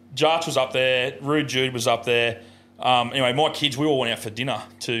 So Jarch was up there, Rude Jude was up there. Anyway, my kids, we all went out for dinner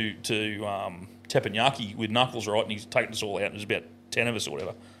to teppanyaki with Knuckles, right? And he's taken us all out, and there's about 10 of us or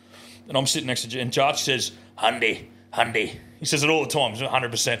whatever. And I'm sitting next to and Jarch says, Hundy. He says it all the time,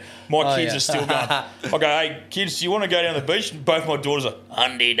 100%. My kids are still going. I go, hey, kids, do you want to go down the beach? And both my daughters are,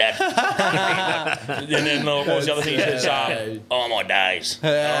 Hundy, Dad. And then what was the other thing? He says, all my days.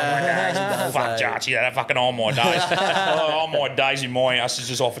 Fuck, Jarch, that fucking all my days. All my days in my house is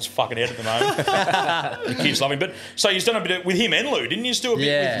just off its fucking head at the moment. The kids love him. But so you've done a bit with him and Lou, didn't you? Do a bit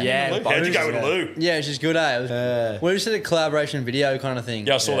with him and Lou? How'd you go with Lou? Yeah, it's just good, eh? We just did a collaboration video kind of thing.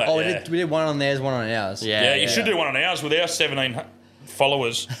 Yeah, I saw that. Oh, we did one on theirs, one on ours. Yeah, you should do one on ours with our 17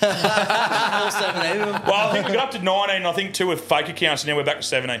 followers. All 17 of them. Well, I think we got up to 19. I think 2 with fake accounts, and now we're back to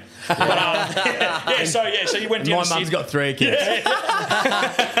 17. But, so you went down. My mum's got 3 accounts.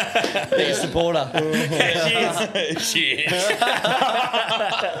 Biggest supporter. She is.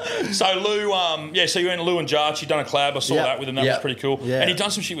 So Lou, so you went Lou and Jarch. You done a collab. I saw that with them. That was pretty cool. Yeah. And he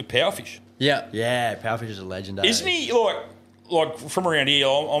done some shit with Powerfish. Yeah, Powerfish is a legend. Isn't he like from around here?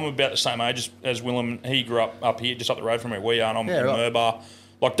 I'm about the same age as Willem. He grew up here, just up the road from where we are, and I'm in Murbar.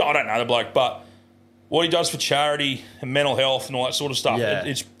 Like, I don't know the bloke, but what he does for charity and mental health and all that sort of stuff,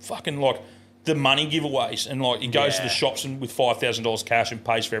 it's fucking like the money giveaways, and like he goes to the shops and with $5,000 cash and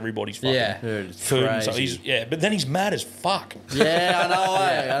pays for everybody's fucking food and stuff. But then he's mad as fuck. Yeah,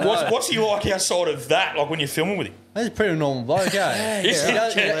 I know. What's he like outside of that? Like when you're filming with him? He's a pretty normal bloke, eh?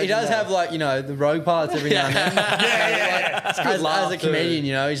 He does have like, the rogue parts every now and then. As a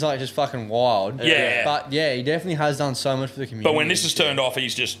comedian, he's like just fucking wild. Yeah. But yeah, he definitely has done so much for the community. But when this is turned off,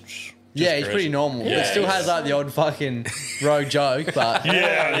 he's just he's pretty normal. Yeah, It still has like the odd fucking rogue joke, but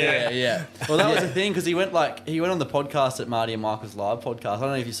yeah. Well, that was the thing because he went on the podcast at Marty and Michael's live podcast. I don't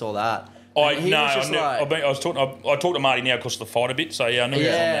know if you saw that. I talked to Marty now because of the fight a bit, so yeah, I know he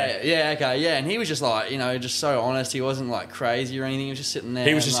was on there. Yeah, okay, yeah, and he was just like, just so honest. He wasn't like crazy or anything. He was just sitting there.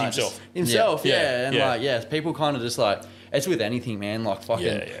 He was just like, himself. And people kind of just like, it's with anything, man. Like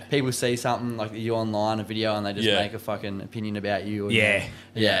fucking people see something like you online, a video, and they just make a fucking opinion about you.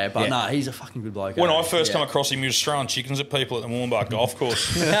 But no, he's a fucking good bloke. When I first come across him, he was throwing chickens at people at the Moolumbar golf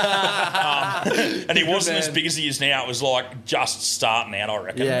course. And he wasn't as big as he is now. It was like just starting out, I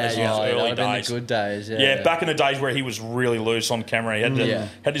reckon. Early days. The good days. Back in the days where he was really loose on camera. He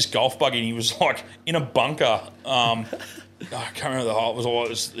had this golf buggy, and he was like in a bunker. I can't remember the hole.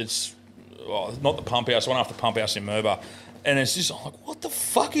 It's not the pump house, one after pump house in Murbar. And it's just, I'm like, what the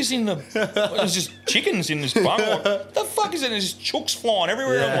fuck is in the... There's just chickens in this bunk. Like, what the fuck is it? There's just chooks flying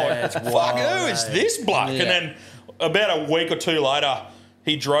everywhere. I'm like, fuck, who is this bloke? And then about a week or two later,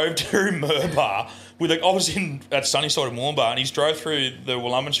 he drove to Murbar I was at Sunnyside of Moolumbar, and he's drove through the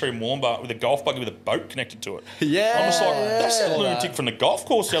Wollumban Street in Moolumbar with a golf buggy with a boat connected to it. Yeah. I'm just like, that's that lunatic from the golf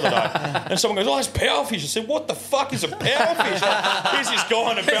course the other day. And someone goes, that's Powerfish. I said, what the fuck is a Powerfish? Like, here's this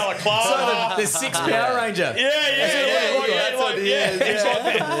guy in a balaclava. So the 6 Power Ranger.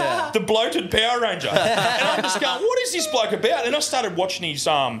 The bloated Power Ranger. And I'm just going, what is this bloke about? And I started watching his,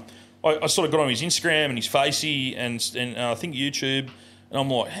 I sort of got on his Instagram and his Facey and I think YouTube. And I'm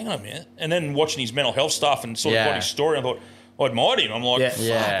like, hang on a minute. And then watching his mental health stuff and sort of got his story, I thought, I admired him. I'm like, fuck,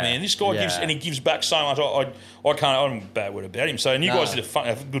 Yeah. man, this guy gives, and he gives back so much. I can't, I'm a bad word about him. So, and you guys did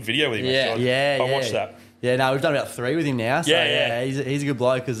a good video with him. Actually. I watched that. Yeah, no, we've done about 3 with him now. So he's a good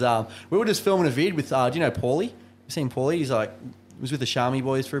bloke because we were just filming a vid with, do you know Paulie? You seen Paulie? He's like, was with the Sharmy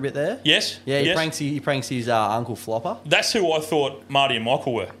boys for a bit there. Yes. Yeah, he pranks his uncle Flopper. That's who I thought Marty and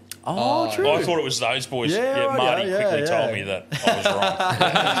Michael were. Oh, true. I thought it was those boys. Yeah, Marty quickly told me that I was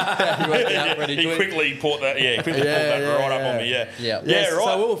wrong. He quickly pulled that. Yeah, pulled that right up on me. Yeah, right.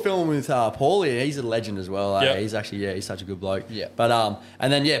 So we were filming with Paulie. He's a legend as well. Yep. He's actually he's such a good bloke. Yeah. But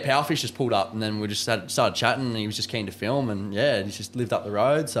and then Powerfish just pulled up, and then we just started chatting, and he was just keen to film, and he just lived up the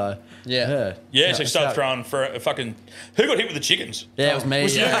road. So so he started throwing for a fucking. Who got hit with the chickens? Yeah, it was me. It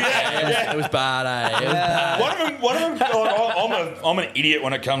was bad. It was bad. One of them. I'm an idiot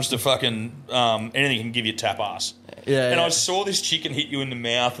when it comes to fucking anything can give you tap ass. I saw this chicken hit you in the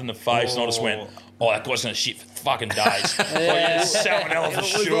mouth and the face, and I just went, "Oh, that guy's gonna shit for fucking days." Salmonella for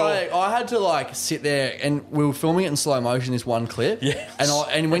sure. Like, I had to sit there, and we were filming it in slow motion. This one clip,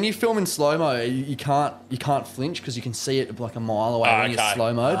 and when you film in slow mo, you can't flinch because you can see it like a mile away when it's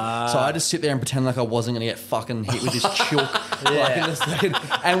slow mode. So I had to sit there and pretend like I wasn't gonna get fucking hit with this chook. In a second.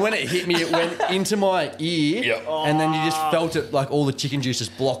 And when it hit me, it went into my ear, and then you just felt it like all the chicken juice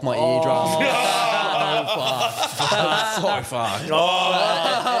just blocked my eardrum. So fucked.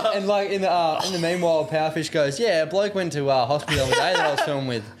 And in the meanwhile, Powerfish goes, a bloke went to hospital the other day that I was filming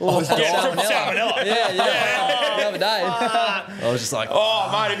with. Salmonella. The other day. I was just like,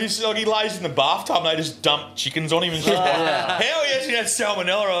 mate, if he's he lays in the bathtub and they just dump chickens on him and shit. How he actually had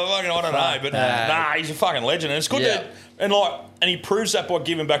salmonella, I don't know. But he's a fucking legend. And it's good to, and he proves that by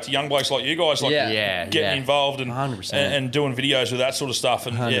giving back to young blokes like you guys, getting involved and 100%. and doing videos with that sort of stuff.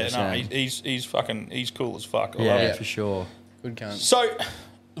 And 100%. he's cool as fuck. I yeah, love it. for sure. Good cunt. So,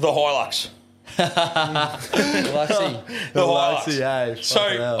 the Hilux. The Hilux. So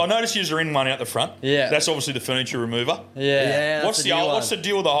I noticed you are in one out the front. Yeah, that's obviously the furniture remover. Yeah. What's the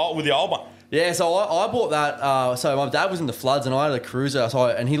deal with the old one? Yeah, so I bought that. So my dad was in the floods, and I had a cruiser,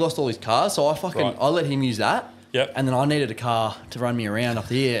 and he lost all his cars. So I let him use that. Yep. And then I needed a car to run me around up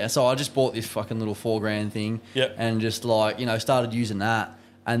here, so I just bought this fucking little $4,000 thing. Yep. And just started using that,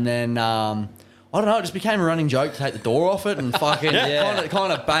 and then. I don't know, it just became a running joke to take the door off it and fucking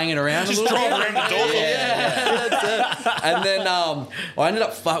kind of bang it around just a little bit. Just drive around the door. That's it. And then we ended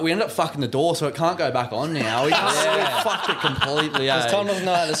up fucking the door, so it can't go back on now. We fucked it completely. Because Tom doesn't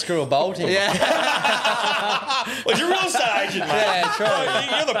know how to screw a bolt in. Well, you're a real estate agent, mate. Yeah, true.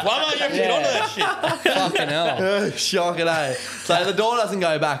 You're the plumber, you have to get onto that shit. Fucking hell. Shocking, eh? So the door doesn't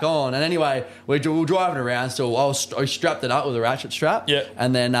go back on. And anyway, we're driving around still. I strapped it up with a ratchet strap. Yeah.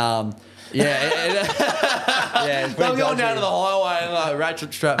 And then... I'm going down to the highway and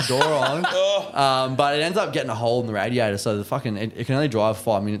ratchet strap door on. But it ends up getting a hole in the radiator, so the fucking it can only drive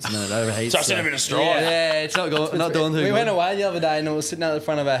 5 minutes and then it overheats. So it's in a bit of strife. Yeah, it's not doing too good. We went away the other day and it was sitting out the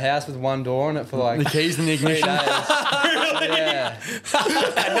front of our house with one door on it for the keys in the ignition. 3 days.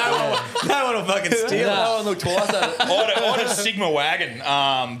 No one will fucking steal it. No one looked twice at it. I had a Sigma wagon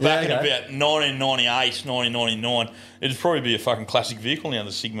back in about 1998, 1999. It'd probably be a fucking classic vehicle now,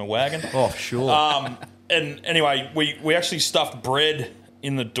 the Sigma wagon. Oh, sure. And anyway, we actually stuffed bread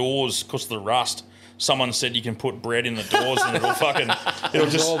in the doors because of the rust. Someone said you can put bread in the doors and it'll just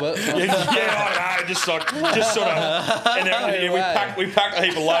absorb it. I don't know, just sort of. And then we packed a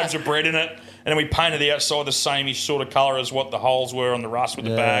heap of loaves of bread in it. And then we painted the outside the same-ish sort of colour as what the holes were on the rust with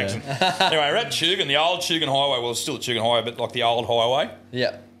the bags. And anyway, we're at Tugun, the old Tugun Highway. Well, it's still a Tugun Highway, but like the old highway.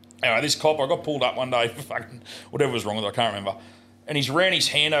 Yeah. Anyway, this cop, I got pulled up one day for fucking whatever was wrong with it, I can't remember. And he's ran his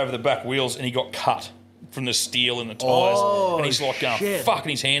hand over the back wheels and he got cut from the steel in the tyres. And he's like going, fuck,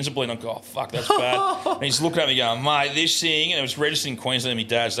 and his hands are bleeding. I'm going, oh, fuck, that's bad. And he's looking at me going, mate, this thing, and it was registered in Queensland and my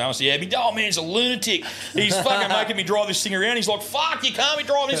dad's name. I said, my old man's a lunatic. He's fucking making me drive this thing around. He's like, fuck, you can't be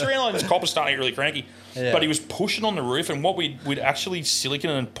driving this around. Like, this cop was starting to get really cranky. Yeah. But he was pushing on the roof, and we'd actually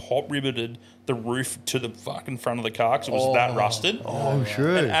silicon and pop riveted the roof to the fucking front of the car because it was that rusted. Oh,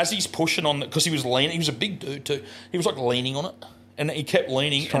 sure. And as he's pushing on, because he was leaning, he was a big dude too. He was like leaning on it. And he kept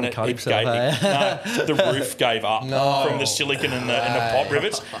leaning, and the roof gave up from the silicon and the pop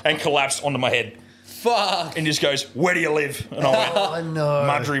rivets and collapsed onto my head. Fuck. And just goes, where do you live? And I went,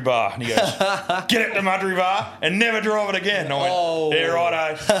 Mudry Bar. And he goes, get it to Mudry Bar and never drive it again. And I went, yeah,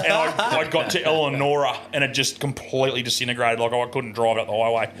 righto. And I got to Eleonora and it just completely disintegrated. Like I couldn't drive it up the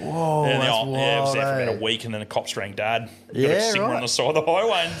highway. Whoa, and that's wild, I was there for about a week, and then the cops rang Dad. Got a Sigma on the side of the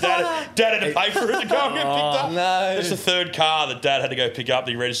highway, and Dad had to pay for it to go and get picked up. No. It's the third car that Dad had to go pick up.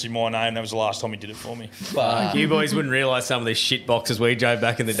 He registered my name. That was the last time he did it for me. Fuck. You boys wouldn't realise some of these shit boxes we drove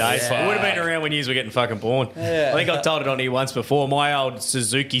back in the day. It would have been around when you were getting getting fucking born. Yeah. I think I've told it on here once before. My old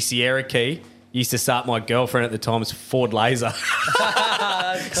Suzuki Sierra key used to start my girlfriend at the time's Ford Laser.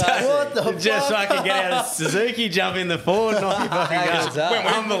 What the Just fuck? fucking get out of Suzuki, jump in the Ford, and off you fucking How good's go.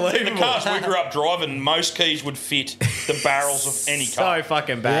 that? In the cars we grew up driving, most keys would fit the barrels of any car. So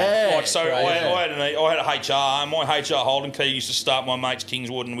fucking bad. Yeah. Like, so I had a HR, and my HR holding key used to start my mate's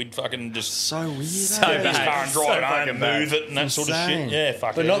Kingswood, and we'd fucking just So weird. So get his bad. car and So drive it home fucking and bad. move it and that sort of Insane. shit. Yeah,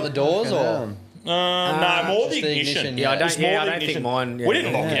 fuck But it. not the doors or? No, more the just the ignition. ignition, Yeah, I yeah. don't, It's more I the don't think ignition. mine... We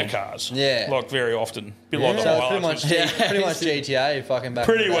didn't lock Yeah. our cars. Yeah. Like, very often. Bit like the So it's pretty Highlights. much, pretty much GTA fucking back.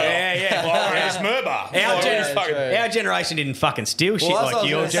 Pretty in the well. day. Yeah, yeah. Like, it's Murbar. Our, Like, gen- it's fucking- true. our generation didn't fucking steal shit Well, that's like what I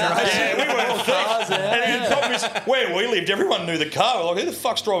your was gonna say. generation. Yeah, we were Cars, thick. And the problem is, where we lived, everyone knew the car. We're like, who the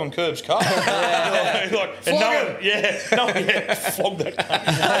fuck's driving Curb's car? And no one flogged that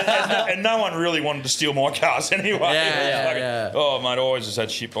car. And no one really wanted to steal my cars anyway. Yeah. Oh, mate, I always just had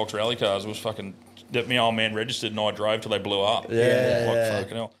shitbox rally cars. It was fucking that my old man registered and I drove till they blew up. Like,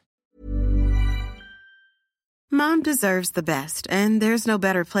 fucking hell. Mom deserves the best, and there's no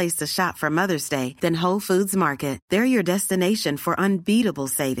better place to shop for Mother's Day than Whole Foods Market. They're your destination for unbeatable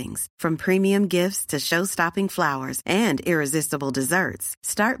savings, from premium gifts to show-stopping flowers and irresistible desserts.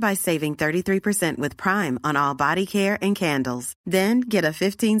 Start by saving 33% with Prime on all body care and candles. Then get a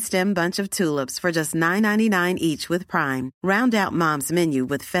 15-stem bunch of tulips for just $9.99 each with Prime. Round out Mom's menu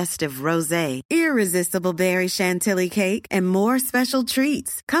with festive rosé, irresistible berry chantilly cake, and more special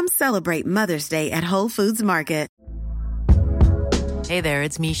treats. Come celebrate Mother's Day at Whole Foods Market. Hey there,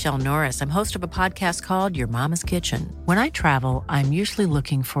 it's Michelle Norris. I'm host of a podcast called Your Mama's Kitchen. When I travel, I'm usually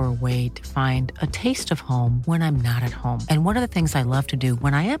looking for a way to find a taste of home when I'm not at home. And one of the things I love to do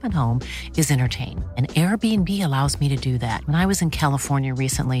when I am at home is entertain. And Airbnb allows me to do that. When I was in California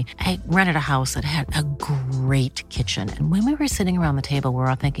recently, I rented a house that had a great kitchen. And when we were sitting around the table, we're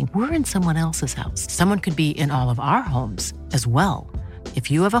all thinking, we're in someone else's house. Someone could be in all of our homes as well. If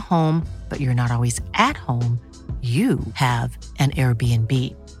you have a home, but you're not always at home, you have an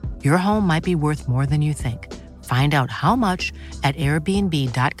Airbnb. Your home might be worth more than you think. Find out how much at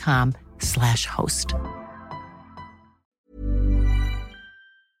airbnb.com/host.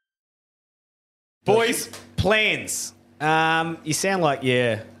 Boys, plans. You sound like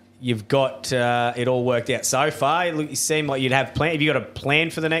you've got it all worked out so far. You seem like you'd have plan. Have you got a plan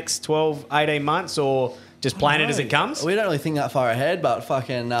for the next 12, 18 months, or just plan it as it comes? We don't really think that far ahead, but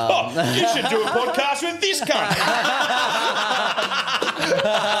fucking... You should do a podcast with this cunt.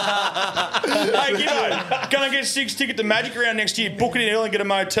 Hey, kiddo, gonna get 6 ticket to Magic Round next year. Book it in early and get a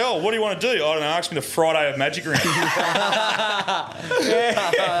motel. What do you want to do? I don't know. Ask me the Friday of Magic Round. 2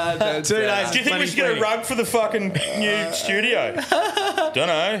 days. Do you think we should get a rug for the fucking new studio? Don't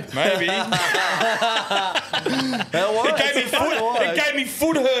know. Maybe. It gave me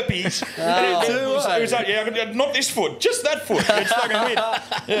foot herpes. It was like, yeah, not this foot, just that foot. It's fucking weird.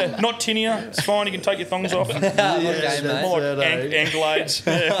 Yeah, not tinea. It's fine. You can take your thongs off. More like ankle aids.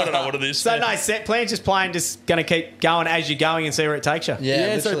 Yeah, I don't know what it is. So no set plan, just playing, just going to keep going as you're going and see where it takes you.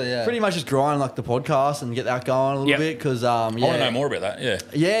 Yeah, so literally, yeah. pretty much just grind like the podcast and get that going a little bit because I want to know more about that.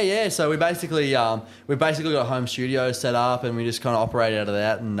 Yeah. So we basically got a home studio set up and we just kind of operate out of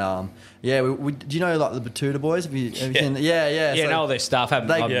that and we do you know like the Batuta boys? Have you seen? Yeah, so know all their stuff. Haven't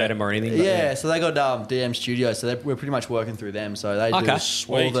met them or anything. But so they got DM Studios, so we're pretty much working through them. So they do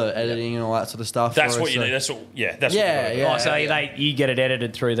all the editing and all that sort of stuff. That's for what us, you so- need. That's what. Yeah, that's what you Oh, so you get it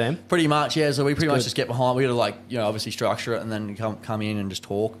edited through them? Pretty much, yeah. So we pretty much just get behind. We got to obviously structure it and then come in and just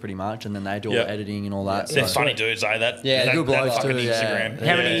talk pretty much, and then they do all the editing and all that. They're so. funny dudes, eh? That good blokes fucking too, Instagram.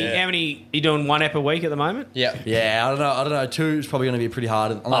 How many? You doing one ep a week at the moment? Yeah. Yeah, I don't know. 2 is probably going to be pretty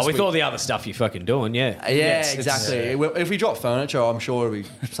hard. With all the other stuff you're fucking doing, Exactly. If we drop furniture, I'm sure it'll be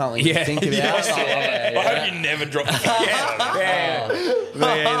something to think about. I hope you never drop the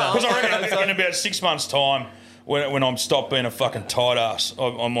Because I reckon in about 6 months' time, when I'm stopped being a fucking tight ass,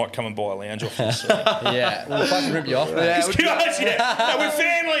 I might come and buy a lounge off you. So. Yeah, we'll fucking rip you off, man. No, we're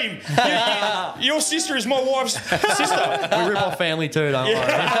family. Your sister is my wife's sister. We rip off family too, don't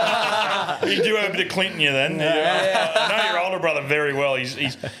worry. You do have a bit of Clinton, you then. I know your older brother very well.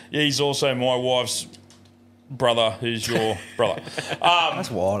 He's also my wife's brother, who's your brother.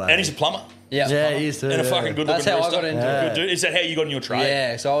 That's wild, and he's a plumber. Yeah, he is too. And a fucking good That's looking how I rooster. got into Good dude. Is that how you got in your trade?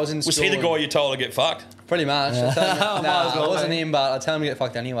 Yeah, so I was in Was school. he the guy you told to get fucked? Pretty much. I tell him, it wasn't him, but I tell him to get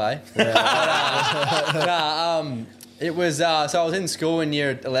fucked anyway. It was, so I was in school in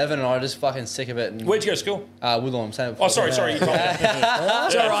year 11 and I was just fucking sick of it. And, Where'd you go to school? Woodlawn, I'm saying. Oh, sorry. You told me.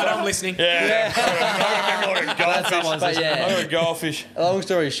 It's all right, I'm listening. Yeah. I'm like a goldfish. But yeah. I'm a goldfish. Long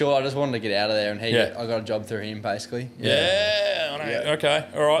story short, I just wanted to get out of there and Yeah. I got a job through him, basically. Yeah. I know. Okay.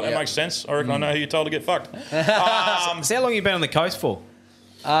 All right. That makes sense. I reckon I know who you told to get fucked. So how long have you been on the coast for?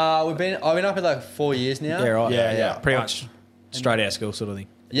 I've been up here like 4 years now. Yeah, right. Yeah. Pretty much straight out of school sort of thing.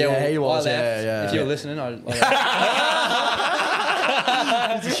 Yeah, Yeah, he was, I left. yeah. If you were listening, I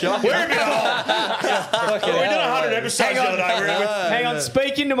We're a bit old. We did 100 episodes the other day. Hang on,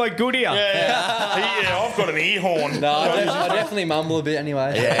 speak into my good ear. Yeah, I've got an ear horn. No, I definitely mumble a bit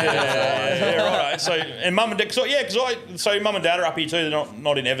anyway. Yeah, right. So, and mum and dad, so mum and dad are up here too. They're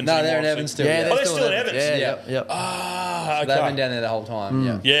not in Evans No, anymore. they're in Evans still. Yeah, they're still in Evans. Yep. Ah, So okay. they've been down there the whole time.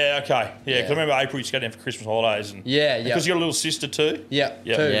 Yeah. Yeah, okay. Yeah, because I remember April used to go down for Christmas holidays. And Yeah. Because you got a little sister too? Yeah.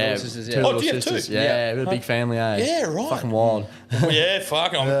 Yeah. Two Yeah, little sisters. two Yeah. Oh, little do you have sisters. two? Yeah, we're a big family, eh? Yeah, right. Fucking wild. Yeah,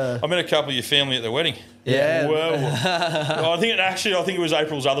 fuck. I met a couple of your family at the wedding. Yeah. Well, I think it was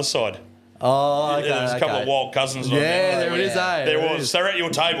April's other side. Oh, okay. Yeah, there was a couple of wild cousins. Yeah, there it is, eh? There was. They were at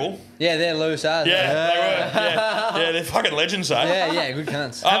your table. Yeah, they're loose, aren't they? Yeah, they were. Yeah, they're fucking legends, eh? Yeah, good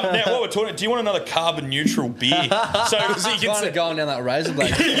cunts. Now, what we're talking, do you want another carbon neutral beer? So you I'm kind of going down that razor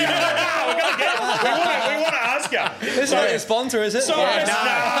blade. we want to ask you. This is not your sponsor, is it? So, no. I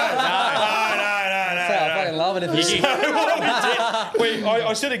fucking love it if you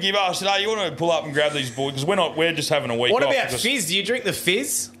I said to Gibbo, I said, you want to pull up and grab these boys? Because we're just having a week What off. about because- fizz? Do you drink the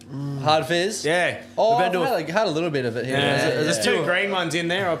fizz? Hard fizz? Yeah. Oh, I've had a little bit of it here. There's two green ones in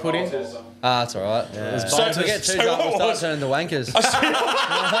there I put in. That's all right. So we get two drunk, we'll start turning to wankers.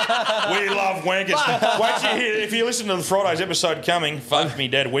 We love wankers. Wait till you hear, if you listen to the Friday's episode coming, fuck me,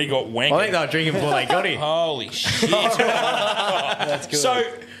 Dad, we got wankers. I think they were drinking before they got here. Holy shit. That's good.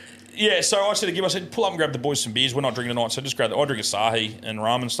 So I said to Gib, I said, pull up and grab the boys some beers. We're not drinking tonight, so just grab I drink Asahi and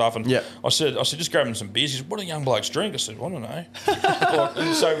rum and stuff. And I said, just grab them some beers. He said, what do young blokes drink? I said, I don't know.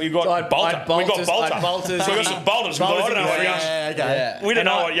 So we got Bolter. We got Bolter. So we got some Bolters. I don't know what young... We don't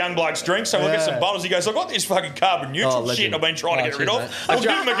know what young blokes drink, so we'll get some Bolters. He goes, I've got this fucking carbon neutral shit I've been trying to get rid of. I'll give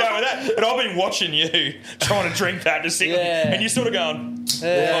him a go with that. And I've been watching you trying to drink that, just sitting and you're sort of going,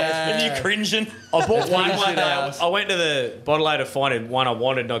 and you're cringing. I bought one day. I went to the bottle to find one I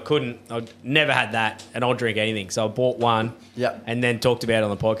wanted and I couldn't. I never had that and I'll drink anything. So I bought one and then talked about it on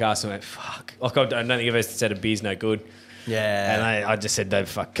the podcast and went, fuck. Like, I don't think I've ever said a beer's no good. Yeah. And I just said,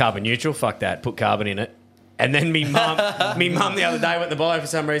 fuck, carbon neutral, fuck that, put carbon in it. And then me mum the other day went to the bottle for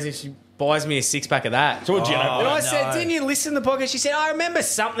some reason, she buys me a 6-pack of that. So what do you know? And I said, didn't you listen to the podcast? She said, I remember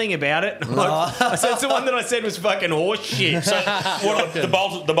something about it. I said, it's the one that I said was fucking horse shit. So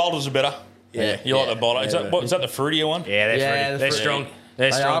the Bolters are better. Yeah, you like the Bolter. Is that the fruitier one? Yeah, they're fruity. They're strong.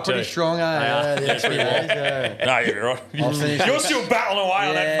 They're strong are pretty too. strong, eh? Yeah. No, you're right. You're still battling away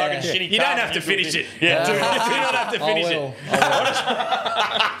on that fucking shitty. You don't have to finish it. Yeah, you don't have to finish it.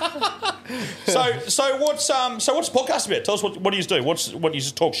 So what's the podcast about? Tell us what do you do? What do you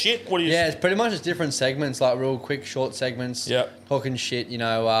just talk shit? What do you? Yeah, it's pretty much just different segments, like real quick, short segments. Yeah. Talking shit,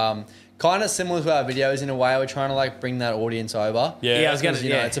 kind of similar to our videos in a way. We're trying to like bring that audience over. Yeah, I was going to.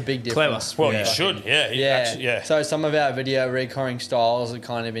 know, it's a big difference. Well, you should. Yeah. So some of our video recurring styles are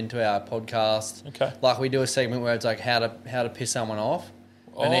kind of into our podcast. Okay. Like we do a segment where it's like how to piss someone off.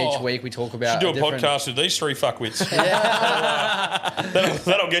 And each week we talk about. Should do a podcast with these three fuckwits.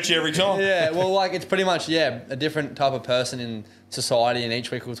 That'll get you every time. Yeah, well, like it's pretty much a different type of person in society, and each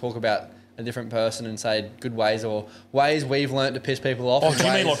week we'll talk about a different person and say good ways or ways we've learnt to piss people off. Oh, do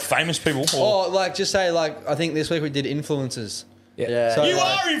you mean like famous people? Or like just say like I think this week we did influencers. Yeah. So, you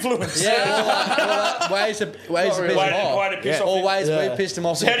are influenced. Yeah, ways to piss them off. Way to piss off. Or ways we pissed them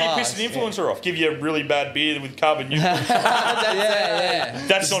off. So how do you piss an influencer off? Give you a really bad beer with carbon neutral. Yeah.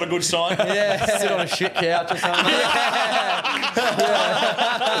 That's not a good sign. Yeah. Sit on a shit couch or something.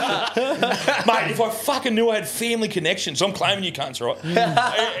 Mate, if I fucking knew I had family connections, I'm claiming you cunts, right?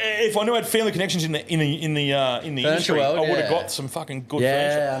 If I knew I had family connections in the industry, world, I would have got some fucking good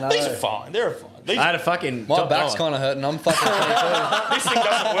Yeah, furniture. I know. These are fine. They're fine. I had a fucking. My back's kind of hurting. I'm fucking 22. This thing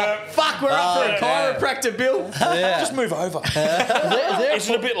doesn't work. Fuck, we're up for a chiropractor bill. Just move over. Is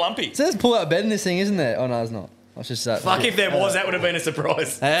it a bit lumpy? It says pull out of bed in this thing, isn't there? Oh no, it's not. That's just that. Fuck, if there was, that would have been a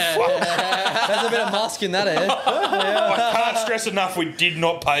surprise. There's a bit of musk in that, I can't stress enough we did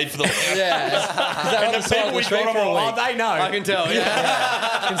not pay for the land. Yeah. And the people we got them off, They know. I can tell.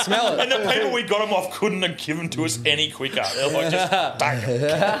 Yeah. I can smell it. and the people we got them off couldn't have given to us any quicker. They're like, just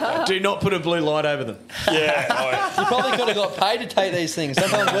bang. Do not put a blue light over them. Yeah. You probably could have got paid to take these things.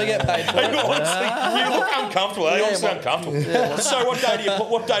 Sometimes we get paid for it. Honestly, you look uncomfortable. They honestly uncomfortable. So what day do your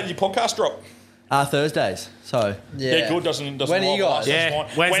podcast drop? Thursdays. So yeah, good doesn't. When are you guys? Yeah,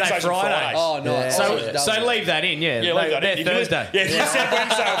 Wednesdays and Friday. Fridays. Oh, no. So leave that in. Yeah, Yeah, leave that in. Thursday. Yeah, if you said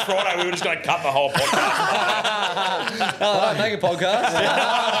Wednesday or Friday, we were just going to cut the whole podcast. Make a podcast.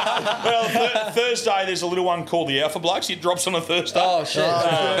 Well, Thursday there's a little one called the Alpha Blokes. It drops on a Thursday. Oh shit!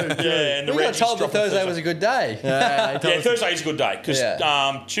 Yeah, and the We got Reggies told that drop on Thursday was a good day. yeah, Thursday is a good day because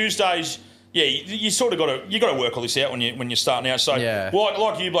Tuesdays. Yeah, you sort of got to work all this out when you're starting out. So,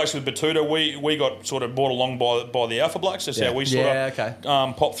 like you blokes with Batuta, we got sort of brought along by the Alpha Blokes. That's how we sort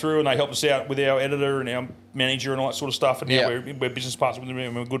of popped through, and they helped us out with our editor and our manager and all that sort of stuff. And now we're business partners with them,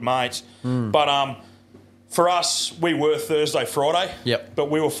 and we're good mates. But for us, we were Thursday, Friday. Yep.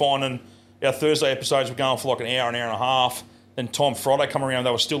 But we were finding our Thursday episodes were going for like an hour and a half. Then time Friday come around,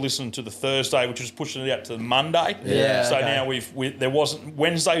 they were still listening to the Thursday, which was pushing it out to the Monday. Yeah. So now there wasn't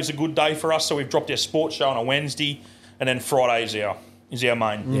Wednesday was a good day for us, so we've dropped our sports show on a Wednesday, and then Friday is our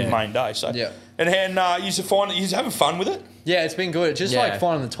main day. So and you're having fun with it. Yeah, it's been good. It's just like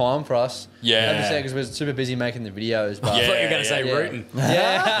finding the time for us. Yeah. Because we're super busy making the videos. But I thought you were going to say rooting. Rooting.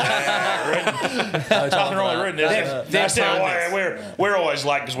 Nothing wrong with rooting. That's we're always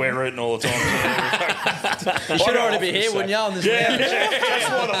late because we're rooting all the time. You should already be here, wouldn't you? On this That's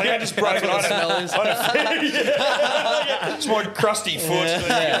what I think. I just broke it. It's my crusty foot.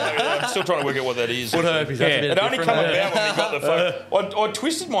 I'm still trying to work out what that is. Foot herpes. It only come about when we got the phone. I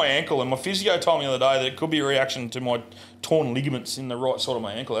twisted my ankle, and my physio told me the other day that it could be a reaction to my torn ligaments in the right side of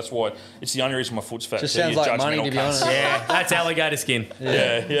my ankle. That's why it's the only reason my foot's fat. Just sounds like money, to be honest. Yeah, that's alligator skin.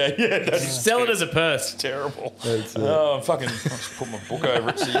 Yeah. Sell it as a purse. It's terrible. I'm fucking. I'll just put my book over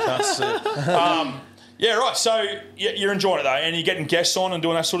it so you can't see it. Yeah, right. So you're enjoying it though, and you're getting guests on and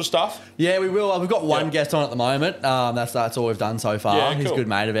doing that sort of stuff. Yeah, we will. We've got one guest on at the moment. That's all we've done so far. Yeah, He's cool. a good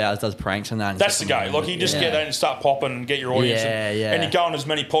mate of ours. Does pranks and that. That's the go. Like you just get that and start popping and get your audience. And you go on as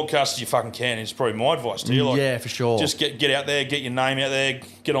many podcasts as you fucking can. It's probably my advice to you. Like, for sure. Just get out there, get your name out there,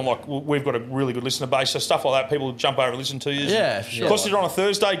 get on. Like we've got a really good listener base, so stuff like that. People jump over and listen to you. Yeah, for sure. Plus, you're on a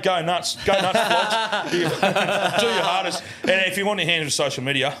Thursday. Go nuts, vlogs. Do your hardest. And if you want your hands with social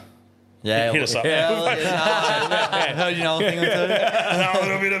media. Yeah, hit us up. Heard you know a thing or two. Know a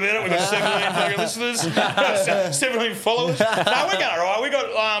little bit about it. We've got 17 listeners, 17 followers. No, we're going all right. We got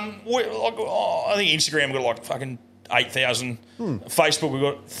I think Instagram we got like fucking 8,000. Facebook we've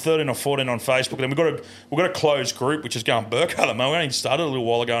got 13 or 14 on Facebook. And then we've got a closed group which is going Burko at the moment. We only started a little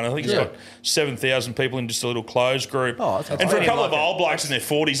while ago, and I think it's got 7,000 people in just a little closed group. Oh, that's and for a couple of old blokes in their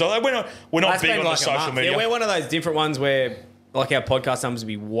 40s, we're not big on the social media. Yeah, we're one of those different ones where. Like our podcast numbers would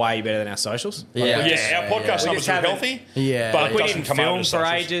be way better than our socials. Our podcast numbers are healthy. Yeah, but we didn't film for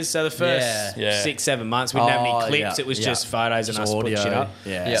ages. So the first 6-7 months, we didn't have any clips. It was just photos and us putting shit up.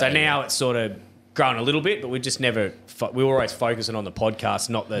 So now it's sort of grown a little bit, but we just never. We were always focusing on the podcast,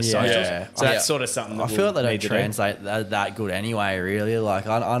 not the socials. So that's sort of something. That I feel like they don't translate that good anyway. Really, like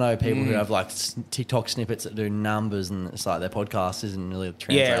I know people who have like TikTok snippets that do numbers, and it's like their podcast isn't really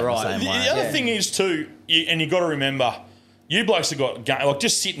translated the same way. The other thing is too, and you got to remember. You blokes have got like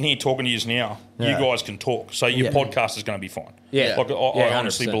just sitting here talking to you now. You guys can talk, so your podcast is going to be fine. Yeah, like I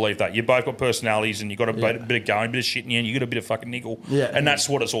honestly believe that. You both got personalities, and you got a bit of going, a bit of shit in you, and you got a bit of fucking niggle. And that's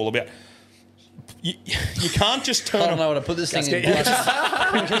what it's all about. You can't just turn. I don't know what to put this thing in.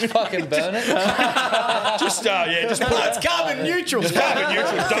 Just fucking burn it. Just put it's carbon neutral. It's carbon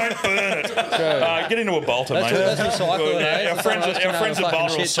neutral. Don't burn it. Get into a bolter, mate. Let's recycle it. Our friends at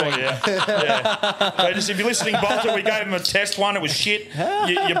Bolter will sort you out. So just if you're listening, Bolter, we gave them a test one. It was shit.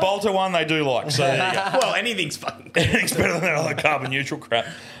 Your Bolter one, they do like. So there you go. Well, anything's fucking. Anything's better than that other carbon neutral crap.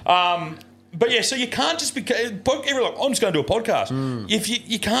 But yeah, so you can't just be. Everyone's like, I'm just going to do a podcast. If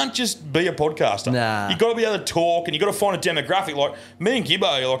you can't just be a podcaster. Nah. You got to be able to talk, and you got to find a demographic. Like me and Gibbo,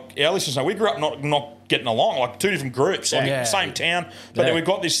 like our listeners know, we grew up not getting along, like two different groups, like same town. But then we've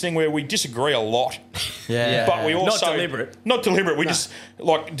got this thing where we disagree a lot. But we also not deliberate. We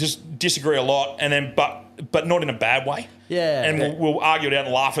just disagree a lot, and then but not in a bad way. And we'll argue it out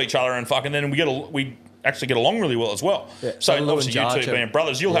and laugh at each other and then we actually get along really well as well. So obviously you two being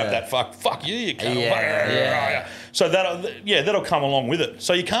brothers, you'll have that fuck you cunt. So that'll come along with it.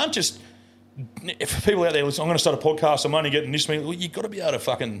 So you can't just, if people out there listen, I'm going to start a podcast, I'm only getting this many, well, you've got to be able to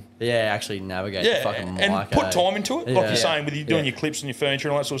fucking actually navigate the fucking mic and put time into it, like you're saying with you doing your clips and your furniture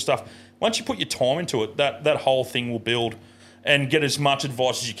and all that sort of stuff. Once you put your time into it, that whole thing will build and get as much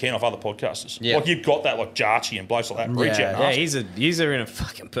advice as you can off other podcasters. Like you've got that, like Jarchi and blokes like that. Reach out and ask. He's in a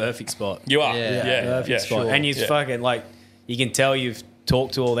fucking perfect spot. You are. Perfect spot. Sure. And he's fucking like, you can tell you've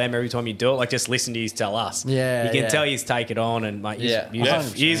talk to all them every time you do it. Like, just listen to you tell us. Yeah, you can yeah. tell you take it on, and mate, you are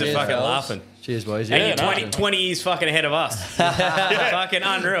 100%. fucking laughing. Cheers, boys. And you're 20 years fucking ahead of us. Fucking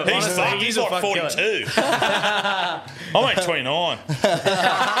unreal. Honestly, He's like 42. I'm only 29.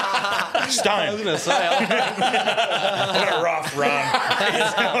 Stone. I was going to say. I've got a rough run.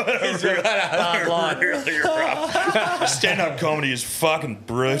 He's really rough. Stand-up comedy is fucking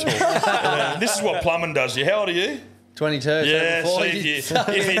brutal. This is what plumbing does you. How old are you? 22. Yeah, see, if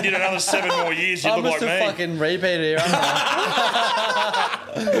you did another 7 more years, you'd look like me. I must have fucking repeated here, haven't I?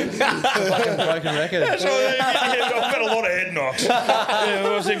 Fucking broken record. That's right. I've got a lot of head knocks.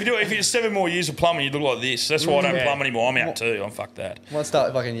 Well, so if you do 7 more years of plumbing, you'd look like this. That's why I don't plumb anymore. I'm out too. I'm fuck that. Might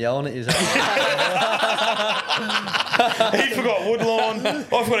start fucking yelling at you. He forgot Woodlawn. I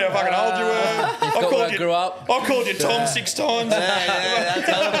forgot how fucking old you were. I called you. Grew up. I called you Tom 6 times. That's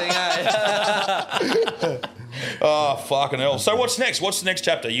the other thing, eh? Oh, fucking hell. So what's next? What's the next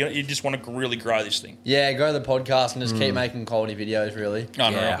chapter? You just want to really grow this thing. Yeah, grow the podcast and just keep making quality videos, really.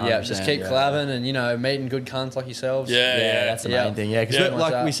 Yeah, just keep collabing and, meeting good cunts like yourselves. Yeah, that's the main thing. Yeah, because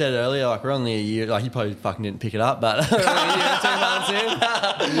like we said earlier, like we're only a year. Like you probably fucking didn't pick it up, but a year, 2 months in.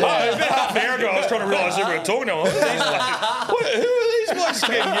 It's been half an hour ago. I was trying to realise who we were talking to. Who are these blokes?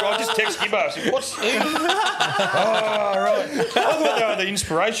 I just text Gibbo. I said, what's he? Oh, right. I thought they were the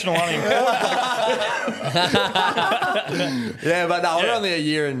inspirational one. Yeah, but no, we're only a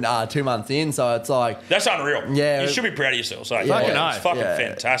year and 2 months in, so it's like that's unreal. Yeah, you should be proud of yourselves. Eh? It's fucking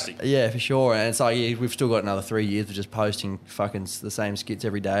fantastic. Yeah, for sure. And it's like we've still got another 3 years of just posting fucking the same skits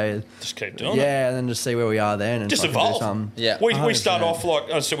every day. Just keep doing it. Yeah, and then just see where we are then, and just evolve. Yeah, we start off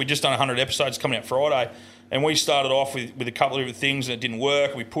like I said. We just done 100 episodes coming out Friday. And we started off with a couple of different things and it didn't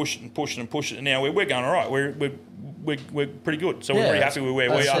work. We pushed it and pushed it and pushed it. And now we're going all right. We're pretty good. So we're pretty happy with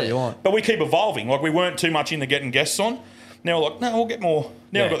where we are. But we keep evolving. Like we weren't too much into getting guests on. Now we're like, no, we'll get more.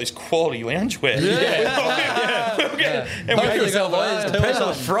 Now we've got this quality loungewear. And Hopefully got lawyers too. People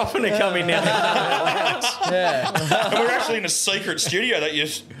are frothing to come in now. And we're actually in a secret studio that you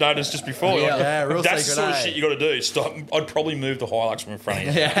noticed just before. Real that's secret. The sort of shit you got to do. Stop. I'd probably move the Hilux from in front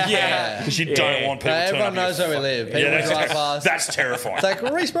of you. Because you don't want people. Everyone knows where we live. That's terrifying. It's like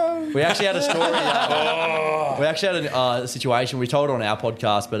Reese, bro. We actually had a story. We actually had a situation. We told it on our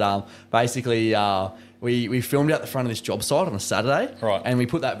podcast, but basically. We filmed out the front of this job site on a Saturday, right? And we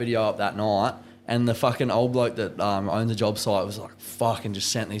put that video up that night. And the fucking old bloke that owns the job site was like, fucking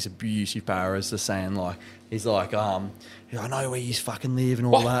just sent these abusive paras to saying like, he's like, I know where you fucking live and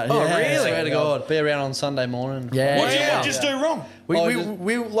all that. Oh, yeah, really? Swear to God. Be around on Sunday morning. Yeah. What did you just do wrong?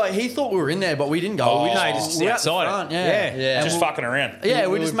 We like he thought we were in there, but we didn't go. Oh, we just we're outside. out the front, yeah. Just fucking around. Yeah,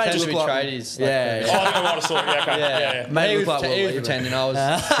 we just made it pretending look to like be tradies. Yeah. Oh, I might have saw it. Yeah, okay. Yeah. Made it look like he was pretending I was.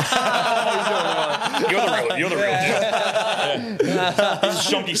 You're the real deal. He's a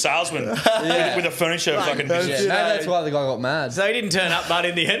shonky salesman with a furniture fucking business. Maybe that's why the guy got mad. So he didn't turn up, but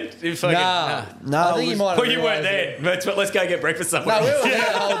in the end, No, I think he might have. Well, you weren't there. Let's go get breakfast somewhere. No, we were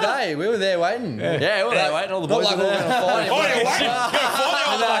there the whole day. We were there waiting. Yeah, we were there waiting. All the boys Not like were we were there. going to find him. Oh, you're waiting.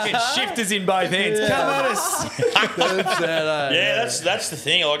 Fucking shifters in both hands. Come on us. Yeah, that's the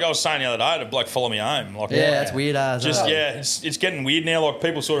thing. Like I was saying the other day, I had a bloke follow me home. Like, that's weird as. Just it's getting weird now. Like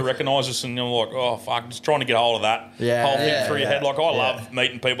people sort of recognise us, and you're like, oh fuck, just trying to get hold of that whole thing through your head. Like I love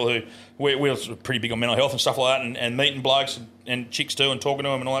meeting people who we're pretty big on mental health and stuff like that, and meeting blokes and chicks too, and talking to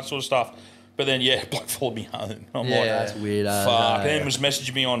them and all that sort of stuff. But then, bloke followed me home. I'm like, that's weird. Fuck. And then was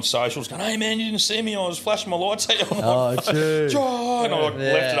messaging me on socials going, hey, man, you didn't see me. I was flashing my lights at you. Oh, true. And I left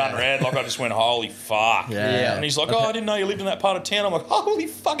it unread. Like, I just went, holy fuck. Yeah. And he's like, I didn't know you lived in that part of town. I'm like, holy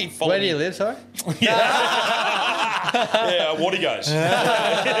fuck, he followed me. Where do you live, sorry? What he goes.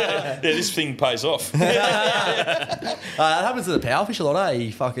 This thing pays off. That happens to the powerfish a lot, eh?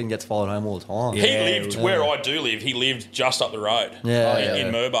 He fucking gets followed home all the time. He lived where I do live. He lived just up the road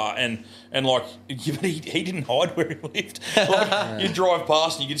in Murbar. And like, but he didn't hide where he lived. Like, you drive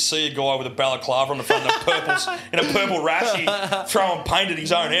past and you could see a guy with a balaclava on the front and a purple rashie throwing paint at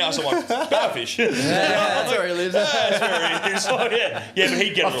his own house. I'm like, starfish. That's where he lives. That's where he lives. Like, but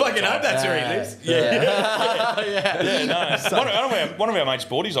he'd get it all the Fucking time. hope that's where he lives. No. One of our mates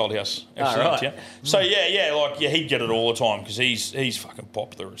bought his old house. Actually, So he'd get it all the time because he's fucking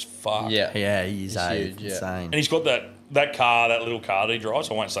popular as fuck. Yeah, he's huge, insane. And he's got that car, that little car that he drives.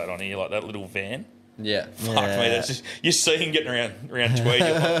 I won't say it on here, like that little van. Yeah. Fuck me, that's just, you see him getting around Tweed.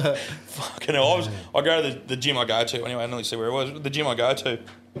 You're like, fucking hell. I go to the gym I go to. Anyway, I didn't really see where it was. The gym I go to.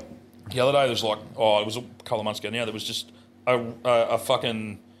 The other day, there was it was a couple of months ago now. There was just a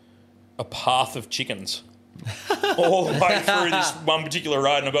path of chickens all the way through this one particular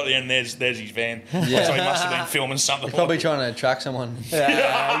road, and I got to the end, there's his van. Yeah. So he must have been filming something. Probably trying to attract someone. He's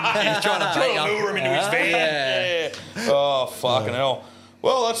trying to lure him into his van. Yeah. Oh, fucking hell.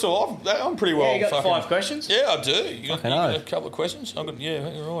 Well, that's all. I'm pretty well. You got 5 questions? Yeah, I do. You got a couple of questions? I've got,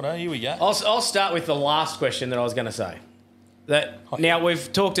 right, here we go. I'll start with the last question that I was going to say. Now,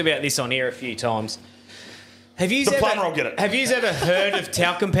 we've talked about this on air a few times. The plumber will get it. Have you ever heard of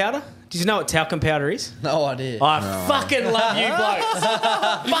talcum powder? Do you know what talcum powder is? No idea. Fucking love you blokes.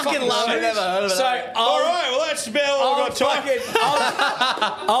 Fucking love it. Never heard of that. All right, well, that's about all I've got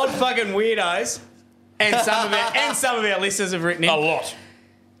time. Old fucking weirdos, and some of our listeners have written in. A lot.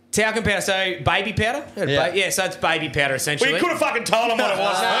 Talcum powder, so baby powder? Yeah. So it's baby powder, essentially. Well, you could have fucking told him what it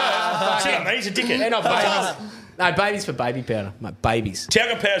was first. See, I mean, he's a dickhead. They're not babies. No, babies for baby powder. Mate, babies.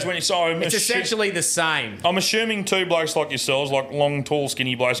 Talcum powder's when you saw him. It's essentially the same. I'm assuming 2 blokes like yourselves, like long, tall,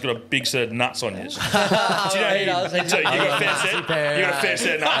 skinny blokes, got a big set of nuts on yours. Do you know He does. you got a fair set? You got a fair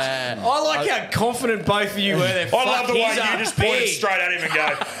set of nuts? I like how confident both of you were there. I love the way you just pointed straight at him and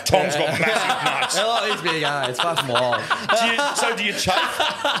go, Tom's got massive nuts. I like these big, it's fucking wild. Do you chafe?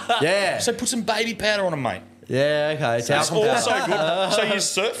 Yeah. So put some baby powder on them, mate. Yeah, okay. It's also good. So you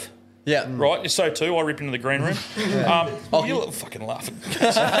surf? Yeah. Right, so too. I rip into the green room. You look fucking laughing.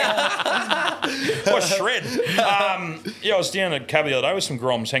 What a shred. I was down at Cab the other day with some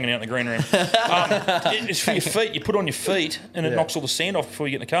groms hanging out in the green room. It's for your feet. You put it on your feet and it knocks all the sand off before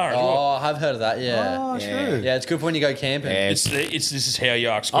you get in the car as well. Oh, I have heard of that, yeah. Oh, true. Yeah, it's good for when you go camping. Yeah, This is how you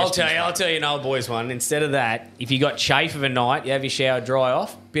ask I'll questions. tell you an old boys one. Instead of that, if you got chafe of a night, you have your shower dry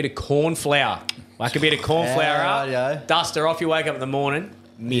off, bit of corn flour. Like a bit of corn flour up, rightio. dust her off, you wake up in the morning,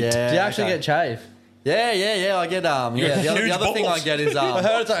 mint. Yeah. Do you actually get chafe? Yeah. I get The other thing I get is I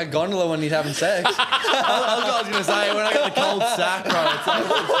heard it's like a gondola when he's having sex. I was what I was gonna say when I got the cold sack, bro.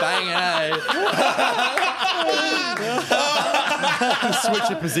 It's banging, Switch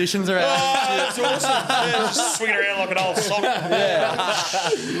your positions around. Oh, that's awesome. Yeah, just swing it around like an old sock.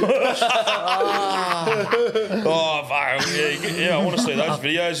 Oh, fuck. Yeah, I want to see those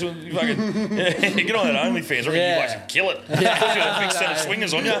videos. You fucking, get on that OnlyFans. I reckon you guys can kill it. You got a big set of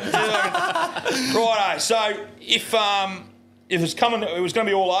swingers on you. Righto. So if it was going to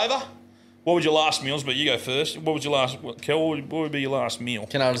be all over, what would your last meals be? You go first. What would your last, Kel? What would be your last meal?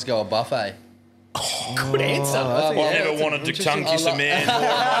 Can I just go a buffet? Good answer. I never wanted to tongue kiss a man more in my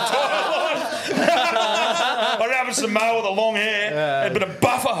entire life. What happens to Mo with the long hair? But a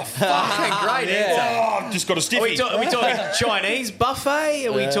buffer. Fucking great answer. Oh, I've just got a Are stiffy. we talking Chinese buffet?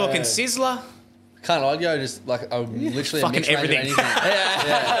 Are we talking Sizzler? Can't I go just like literally Fucking a mixed range of everything. anything?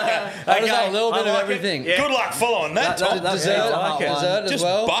 Yeah. I just have a little bit of everything. Yeah. Good luck following that, Tom. Dessert as Just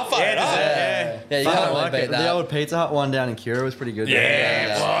well. buffet it up. Yeah, you can't really beat The that. old Pizza Hut one down in Cura was pretty good. Yeah,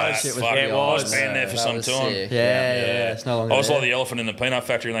 it was. Shit was Fuck, pretty I was awesome. banned there for That some was time. sick. Yeah, it's no longer I was there. like the elephant in the peanut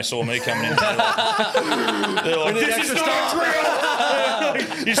factory, and they saw me coming in. They're like, "This is not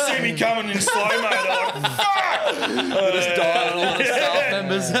real." You see me coming in slow mo. They're like, "Fuck!" Just died on all the staff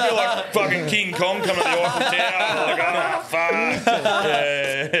members. You're like fucking King Kong coming to the Eiffel Tower. Like, oh fuck.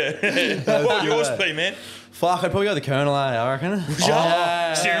 Yeah. What would yours be, man? Fuck, I'd probably go the Colonel, I reckon.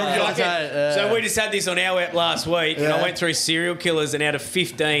 Serial killer. So we just had this on our app last week, and I went through serial killers, and out of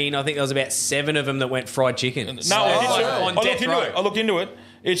 15, I think there was about 7 of them that went fried chicken. No, on I death row. looked into it.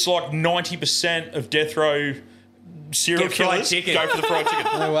 It's like 90% of death row serial Get fried killers chicken. go for the fried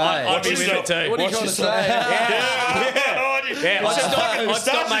chicken. No way. I'd be with it too. What are you trying to say? Yeah, I'd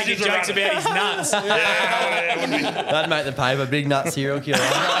stop making jokes about his nuts. That'd make the paper. Big nut serial killer.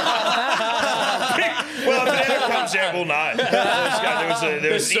 Well, if it ever comes out, we'll know.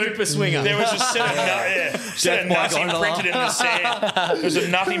 There was super swinger. There was a set of nuts imprinted in the sand. There was a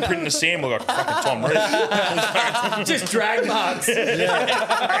nut imprinted in the sand. We're like, fucking Tom Reese. Just drag marks.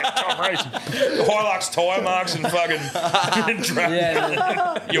 Tom Reese. Hilux tyre marks and fucking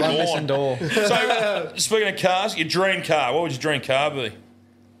drag. You're Missing born. door. So, speaking of cars, your dream car. What would your dream car be?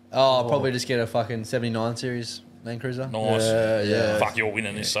 Oh, I'll probably just get a fucking 79 series Land Cruiser. Nice. Yeah. Fuck, you're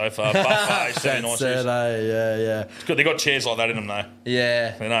winning this so far. Buffet, 79 series. Yeah. It's good. They got chairs like that in them, though.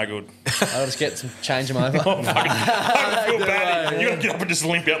 Yeah. They're no good. I'll just get some, change them over. I feel bad. You got to get up and just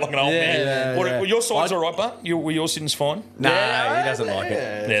limp out like an old man. Were your sides all right, but were your sittings fine? No, he doesn't like it.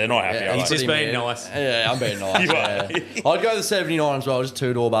 Yeah, they're not happy. are He's they? just being nice. Yeah, I'm being nice. You are. I'd go the 79 as well, just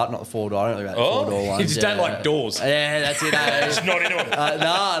 2-door, but not the 4-door. I don't really like the 4-door ones. You just don't like doors. Yeah, that's it. Just not into it.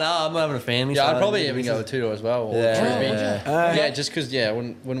 No, I'm having a family. Yeah, so I'd probably even go with 2-door as well. Or Yeah. yeah, just because, I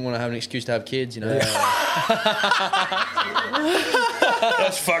wouldn't want to have an excuse to have kids, you know.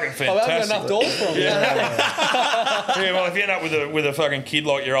 That's fucking fantastic. Oh, we haven't got enough doors for them. Yeah, well, if you end up with a fucking kid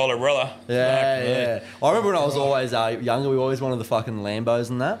like your older brother. Yeah. I remember when I was always younger, we always wanted the fucking Lambos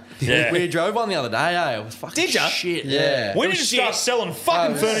and that. Yeah. We drove one the other day, It was fucking shit. Yeah. We need to start selling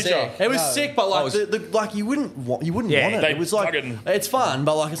fucking furniture. sick. It was sick, but like you wouldn't want it. It was like it's fun,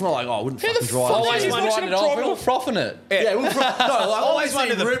 but like it's not like I wouldn't fucking drive. Always it. writing it off. We were frothing it. Yeah, we were always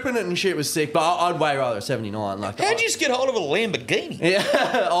ripping it and shit was sick, but I'd way rather a 79. Like, How'd you just get hold of a Lamborghini?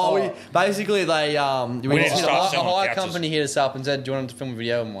 Yeah. We basically they We need to start A selling hire couches. company hit us up and said, "Do you want to film a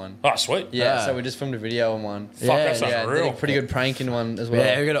video on one?" Oh, sweet. Yeah, so we just filmed a video on one. Fuck, that's did unreal. a pretty good prank in one as well.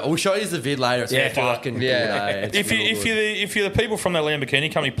 Yeah, we'll show you the vid later. It's fucking good. It's If you're the people from that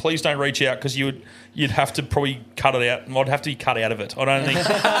Lamborghini company, please don't reach out because you'd have to probably cut it out. I'd have to be cut out of it. I don't think.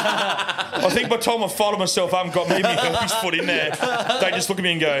 I think by the time I followed myself up and got me Helpy's foot in there, they just look at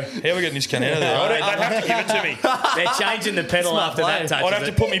me and go, "How are we getting this cunt out of there?" They'd have to give it to me. They're changing the pedal after that touch. I'd have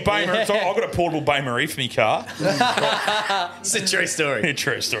to put me Bain-Marie. I've got a portable Bain-Marie for me car. It's a true story.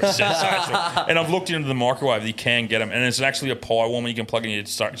 True story. Sensational. And I've looked into the microwave. You can get them, and it's actually a pie warmer you can plug in your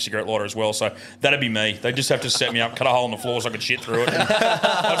cigarette lighter as well. So that'd be me. They just have to set me up, cut a hole in the floor so I could shit through it.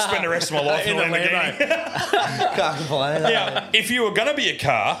 I'd spend the rest of my life in a Lamborghini. Can't complain. Now, if you were going to be a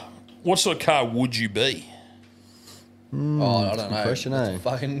car, what sort of car would you be? I don't know. Question,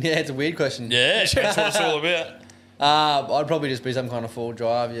 It's a weird question. Yeah, that's what it's all about. I'd probably just be some kind of full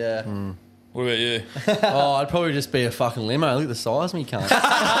drive. Yeah. What about you? I'd probably just be a fucking limo. Look at the size of me, cunt.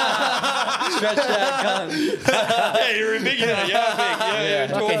 Stretched out gun. Yeah, you're a big, you know. Yeah, big. Yeah.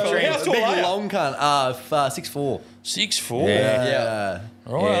 How tall Big are you? long cunt. 6'4". 6'4". Yeah.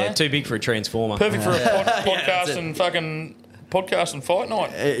 Right. Yeah, too big for a transformer. Perfect for a podcast and fucking podcast and fight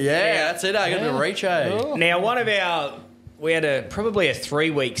night. That's it. I got to reach out. Now, we had probably a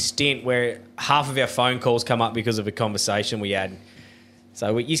 3-week stint where half of our phone calls come up because of a conversation we had.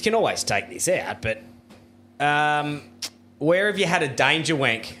 So you can always take this out, but where have you had a danger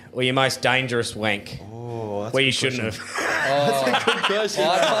wank or your most dangerous wank? Oh, that's where you shouldn't have. That's a good question.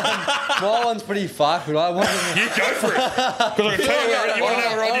 My one's pretty fucked, but I want to. You go for it. Because I can tell you want to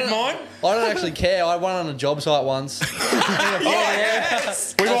know where I did mine? I don't actually care. I won on a job site once.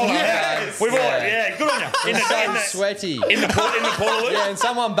 Yes. We've all yeah, good on you. Sweaty. In the Portaloo? Yeah, and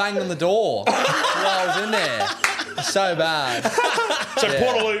someone banged on the door while I was in there. So bad. So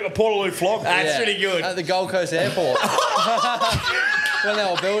Portaloo flog. That's pretty good. At the Gold Coast Airport. When they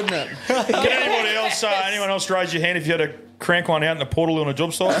were building it. Can anyone else raise your hand if you had to crank one out in the Portaloo on a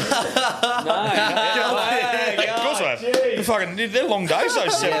job site? No. Of course I have. They're long days,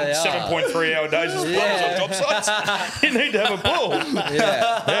 those 7.3 hour days as plumbers on job sites. You need to have a pull.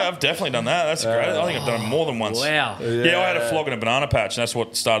 Yeah, I've definitely done that. That's great. I think I've done it more than once. Wow. Yeah, I had a flog in a banana patch, and that's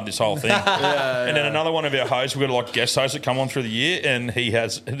what started this whole thing. And then another one of our hosts, we've got like guest hosts that come on through the year, and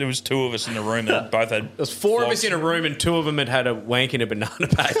there was 2 of us in the room that both had. There was 4 of us in a room, and 2 of them had a wank in a banana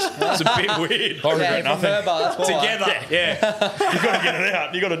patch. It's a bit weird. I regret nothing. Together, yeah. You've got to get it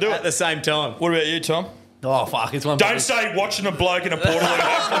out. You've got to do it At the same time. What about you, Tom? Oh, fuck. It's one. Don't say watching a bloke in a Portaloo.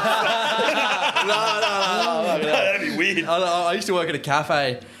 No. That'd be weird. I used to work at a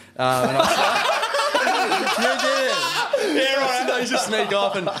cafe. And I used to sneak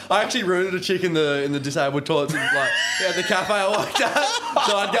off, and I actually ruined a chick in the disabled toilets. At the cafe I worked at.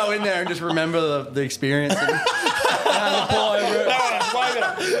 So I'd go in there and just remember the experience.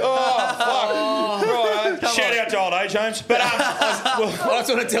 Shout out to old A. James. But I just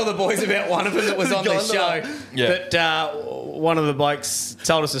want to tell the boys about one of them that was on the show. Yeah. But one of the blokes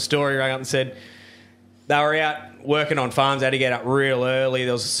told us a story, rang up and said they were out working on farms, had to get up real early.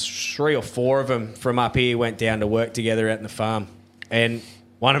 There was 3 or 4 of them from up here went down to work together out in the farm. And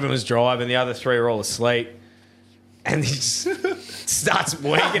one of them was driving, the other 3 were all asleep. And he just starts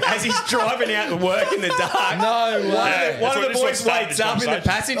wanking as he's driving out to work in the dark. No way. One of the boys wakes up in the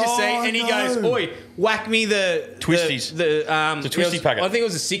passenger seat and he goes, "Oi, whack me the Twisties. The twisty packet. I think it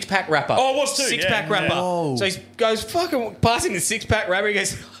was a 6-pack wrapper. Oh, it was too. 6-pack Yeah. wrapper. Yeah. So he goes fucking passing the 6-pack wrapper. He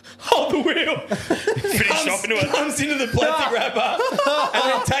goes, hold the wheel. Finish off into it. Comes into the plastic wrapper and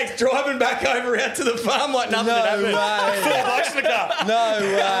then takes driving back over out to the farm like nothing had happened. way. 4 blokes in the car. No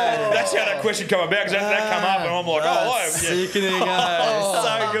way. That's how that question come about, because that come up and I'm like, Sickening.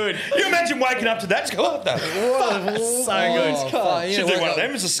 So good. You imagine waking up to that? Just go, what the? So good. Should do one of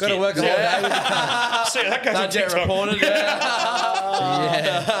them as a skit. Got to work a whole day with the car. See, that goes on Get TikTok. reported.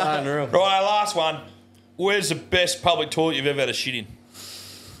 Yeah. Unreal. Right, last one. Where's the best public toilet you've ever had a shit in?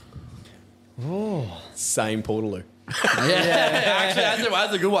 Same Portaloo. Actually,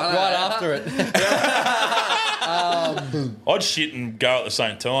 that's a good one. Right after it. I'd shit and go at the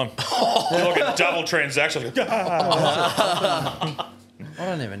same time. Like a double transaction. No, I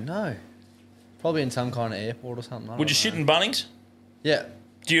don't even know. Probably in some kind of airport or something. Would you shit in Bunnings? Yeah.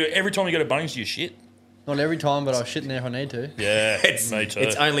 Do you every time you go to Bunnings, do you shit? Not every time, but I'll shit in there if I need to. Yeah, me too.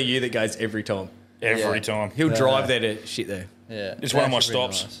 It's only you that goes every time. Every time. He'll drive there to shit there. Yeah. It's one of my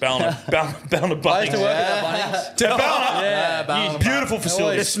stops. Ballina Bunnings. I used to work at To Ballina? Yeah, Ballina. Beautiful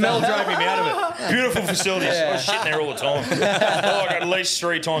facilities. The smell drove him out of it. Beautiful facilities. I was shitting there all the time. Like at least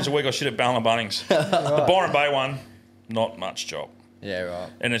 3 times a week I shit at Ballina Bunnings. The Byron Bay one, not much job. Yeah, right.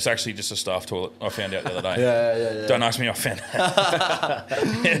 And it's actually just a staff toilet. I found out the other day. Yeah. Don't ask me, I found out.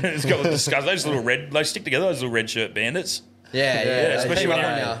 It's got disgust. Those little red, they stick together, those little red shirt bandits. Yeah. Especially when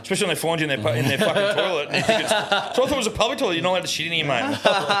they find you in their fucking toilet. And you think so I thought it was a public toilet. You're not allowed to shit in here, mate.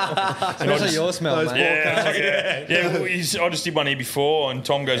 Especially your smell, mate. I just did one here before, and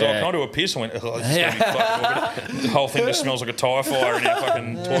Tom goes, can I do a piss? I went, this is going to be fucking awkward. The whole thing just smells like a tyre fire in your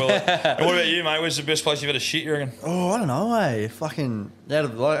fucking toilet. And what about you, mate? Where's the best place you've had a shit, you reckon? Oh, I don't know, fucking out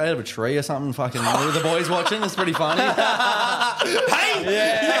of a tree or something, fucking with the boys watching. It's pretty funny. Hey!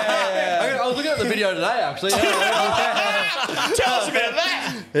 Yeah. I was looking at the video today, actually. Tell us about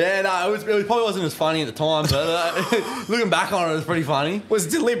that. Yeah, no, it probably wasn't as funny at the time, but looking back on it, it was pretty funny. It was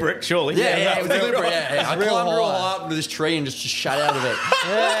deliberate, surely. Yeah, it was deliberate. Yeah. I Real climbed real high. high up to this tree and just shut out of it.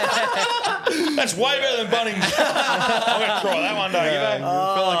 That's way better than Bunnings. I'm going to try that one day. I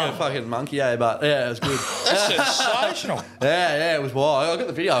felt like a fucking monkey, but yeah, it was good. That's sensational. Yeah, it was wild. I got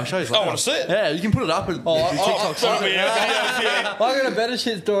the video. I'll show you. I want to see it. Yeah, you can put it up and TikTok. Yeah. I got a better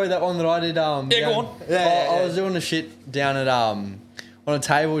shit story, that one that I did. Go on. I was doing the shit down at on a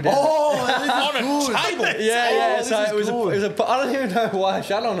table down. On a table. Yeah. So it was a. I don't even know why I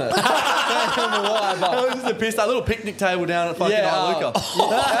shut on it. I don't know why, but It was a piss. That little picnic table down at fucking Iluka.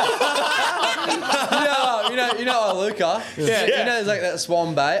 you know Iluka. Yeah. You know, there's like that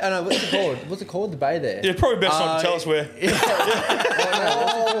Swan Bay. I know what's it called. What's it called? The bay there. Yeah, probably best not to tell us where.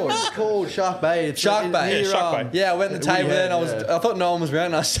 It's called Shark Bay. It's Shark Bay. Yeah, Shark Bay. Yeah, I went to the table there and I thought no one was around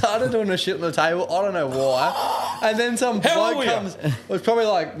and I started doing the shit on the table. I don't know why. And then some How old bloke were you? comes. It was probably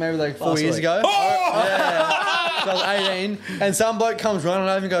maybe 4 years week. ago. Oh! Yeah. So I was 18 and some bloke comes running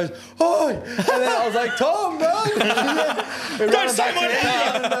over and goes, "Oi!" And then I was like, "Tom, no!" Don't say my name.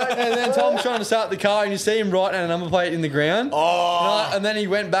 And then Tom's trying to start the car and you see him writing a number plate in the ground. Oh. And then he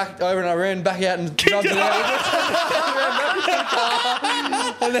went back over and I ran back out and rubbed it out.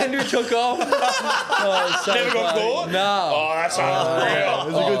 And then we took off. Oh, it was so Never got funny. caught? No. Oh, that's unreal. It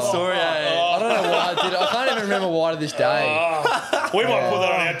was a good story. I don't know why I did it. I can't even remember why to this day. We might put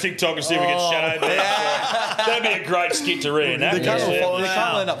that on our TikTok and see if we get shadowed. That'd be a great skit to reenact. They can't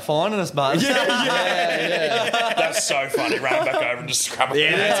end up finding us, bud. Yeah. That's so funny. Running back over and just scrubbing.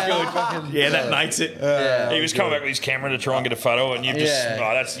 Yeah, that's good. Yeah, that makes it. He was coming back with his camera to try and get a photo, and you've just. Yeah.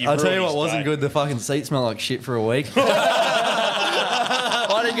 Oh, that's. I'll tell you what wasn't good. The fucking seat smelled like shit for a week.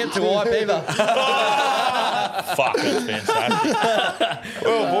 I didn't get to wipe either. Fuck, that's fantastic.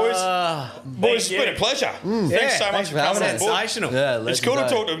 Well, boys, it's been a pleasure. Thanks so much for coming on board. Sensational. Yeah, It's cool to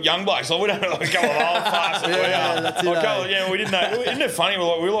talk to young blokes. Like, we don't go along fast. that's it, We didn't know. Isn't it funny?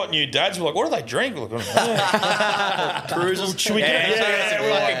 We're like new dads. We're like, what do they drink? We're like, cruises. Should we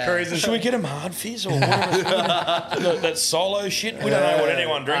get Should we get them hard fizz or whatever? That solo shit? We don't know what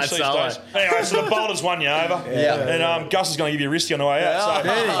anyone drinks these days. Anyway, so the Boulders won you over. Yeah. And Gus is going to give you a wristy on the way out.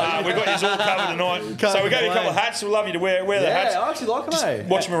 So we've got you all covered tonight. So we gave you a couple of hats. We'd love you to wear the hats. I actually like them, eh?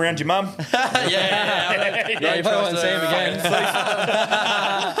 Watch them around your mum. Yeah, you probably won't see him again.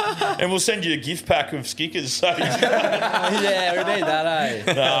 And we'll send you a gift pack of Skickers. So. Yeah, we need that,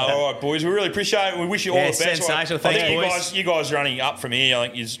 eh? All right, boys. We really appreciate it. We wish you all the best. Sensational. I think Thanks, you guys are running up from here. I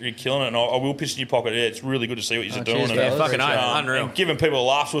think you're killing it. And I will piss in your pocket. Yeah, it's really good to see what you're doing. cheers, And, fellas. Fucking unreal. and giving people a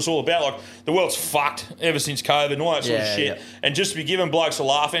laugh is what it's all about. Like, the world's fucked ever since COVID and all that sort of shit. Yeah. And just to be giving blokes a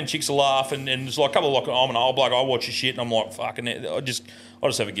laugh and chicks a laugh. And there's like a couple of, I'm an old bloke, I watch your shit and I'm like, fucking, I just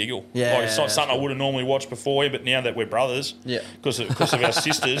have a giggle. Yeah, Like, it's not that's something I would have normally watched before, but now that we're brothers, Yeah. because of our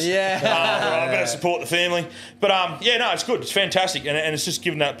sisters, Yeah. I better support the family. But it's good. It's fantastic, and it's just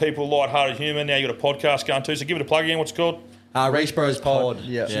giving that people light-hearted humour. Now you got a podcast going too, so give it a plug again. What's it called? Reese Bros Pod.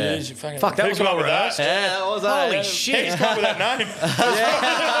 Yeah. Jeez, you fucking, Fuck, that who was come up well with that? rehearsed. Yeah, that was Holy He's shit. come up with that name.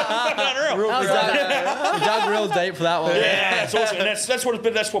 Unreal. We dug real deep for that one. Yeah, that's awesome, and that's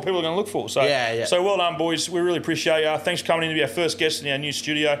what people are going to look for. So, Yeah. So well done, boys. We really appreciate you. Thanks for coming in to be our first guest in our new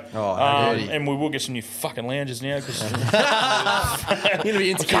studio. And we will get some new fucking lounges now because You're going to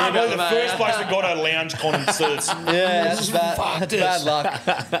be insecure can't about believe the first place that got a lounge concerts. Yeah, that's bad luck.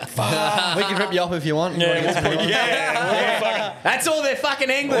 We can rip you off if you want. That's all they're fucking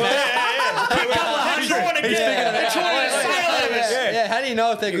angling at. They're trying to get Yeah, how How do you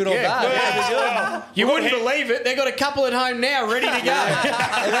know if they're good or bad? You wouldn't believe it. They've got a couple at home now ready to go.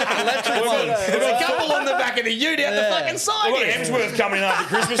 Electric ones. There's a couple on the back of the ute out the fucking side. We've got Hemsworth coming in after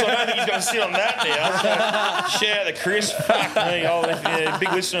Christmas. I don't think he's going to sit on that now. So, shout out to Chris. Fuck me.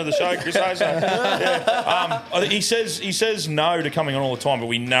 Big listener of the show, Chris Hayes. He says no to coming on all the time, but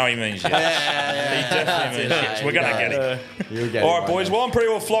we know he means yes. He definitely means yes. So we're going to get it. All right, boys. Well, I'm pretty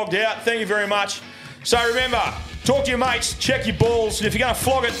well flogged out. Thank you very much. So remember, talk to your mates, check your balls, and if you're going to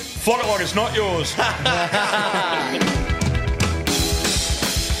flog it like it's not yours.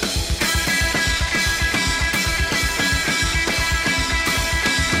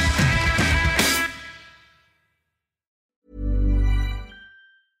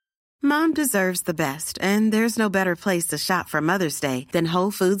 Mom deserves the best, and there's no better place to shop for Mother's Day than Whole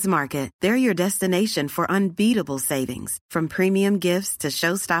Foods Market. They're your destination for unbeatable savings, from premium gifts to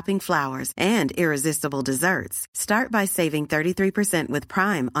show-stopping flowers and irresistible desserts. Start by saving 33% with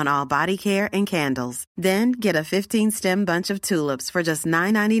Prime on all body care and candles. Then get a 15-stem bunch of tulips for just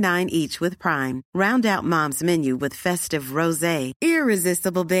 $9.99 each with Prime. Round out Mom's menu with festive rosé,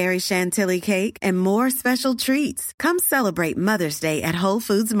 irresistible berry chantilly cake, and more special treats. Come celebrate Mother's Day at Whole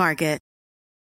Foods Market.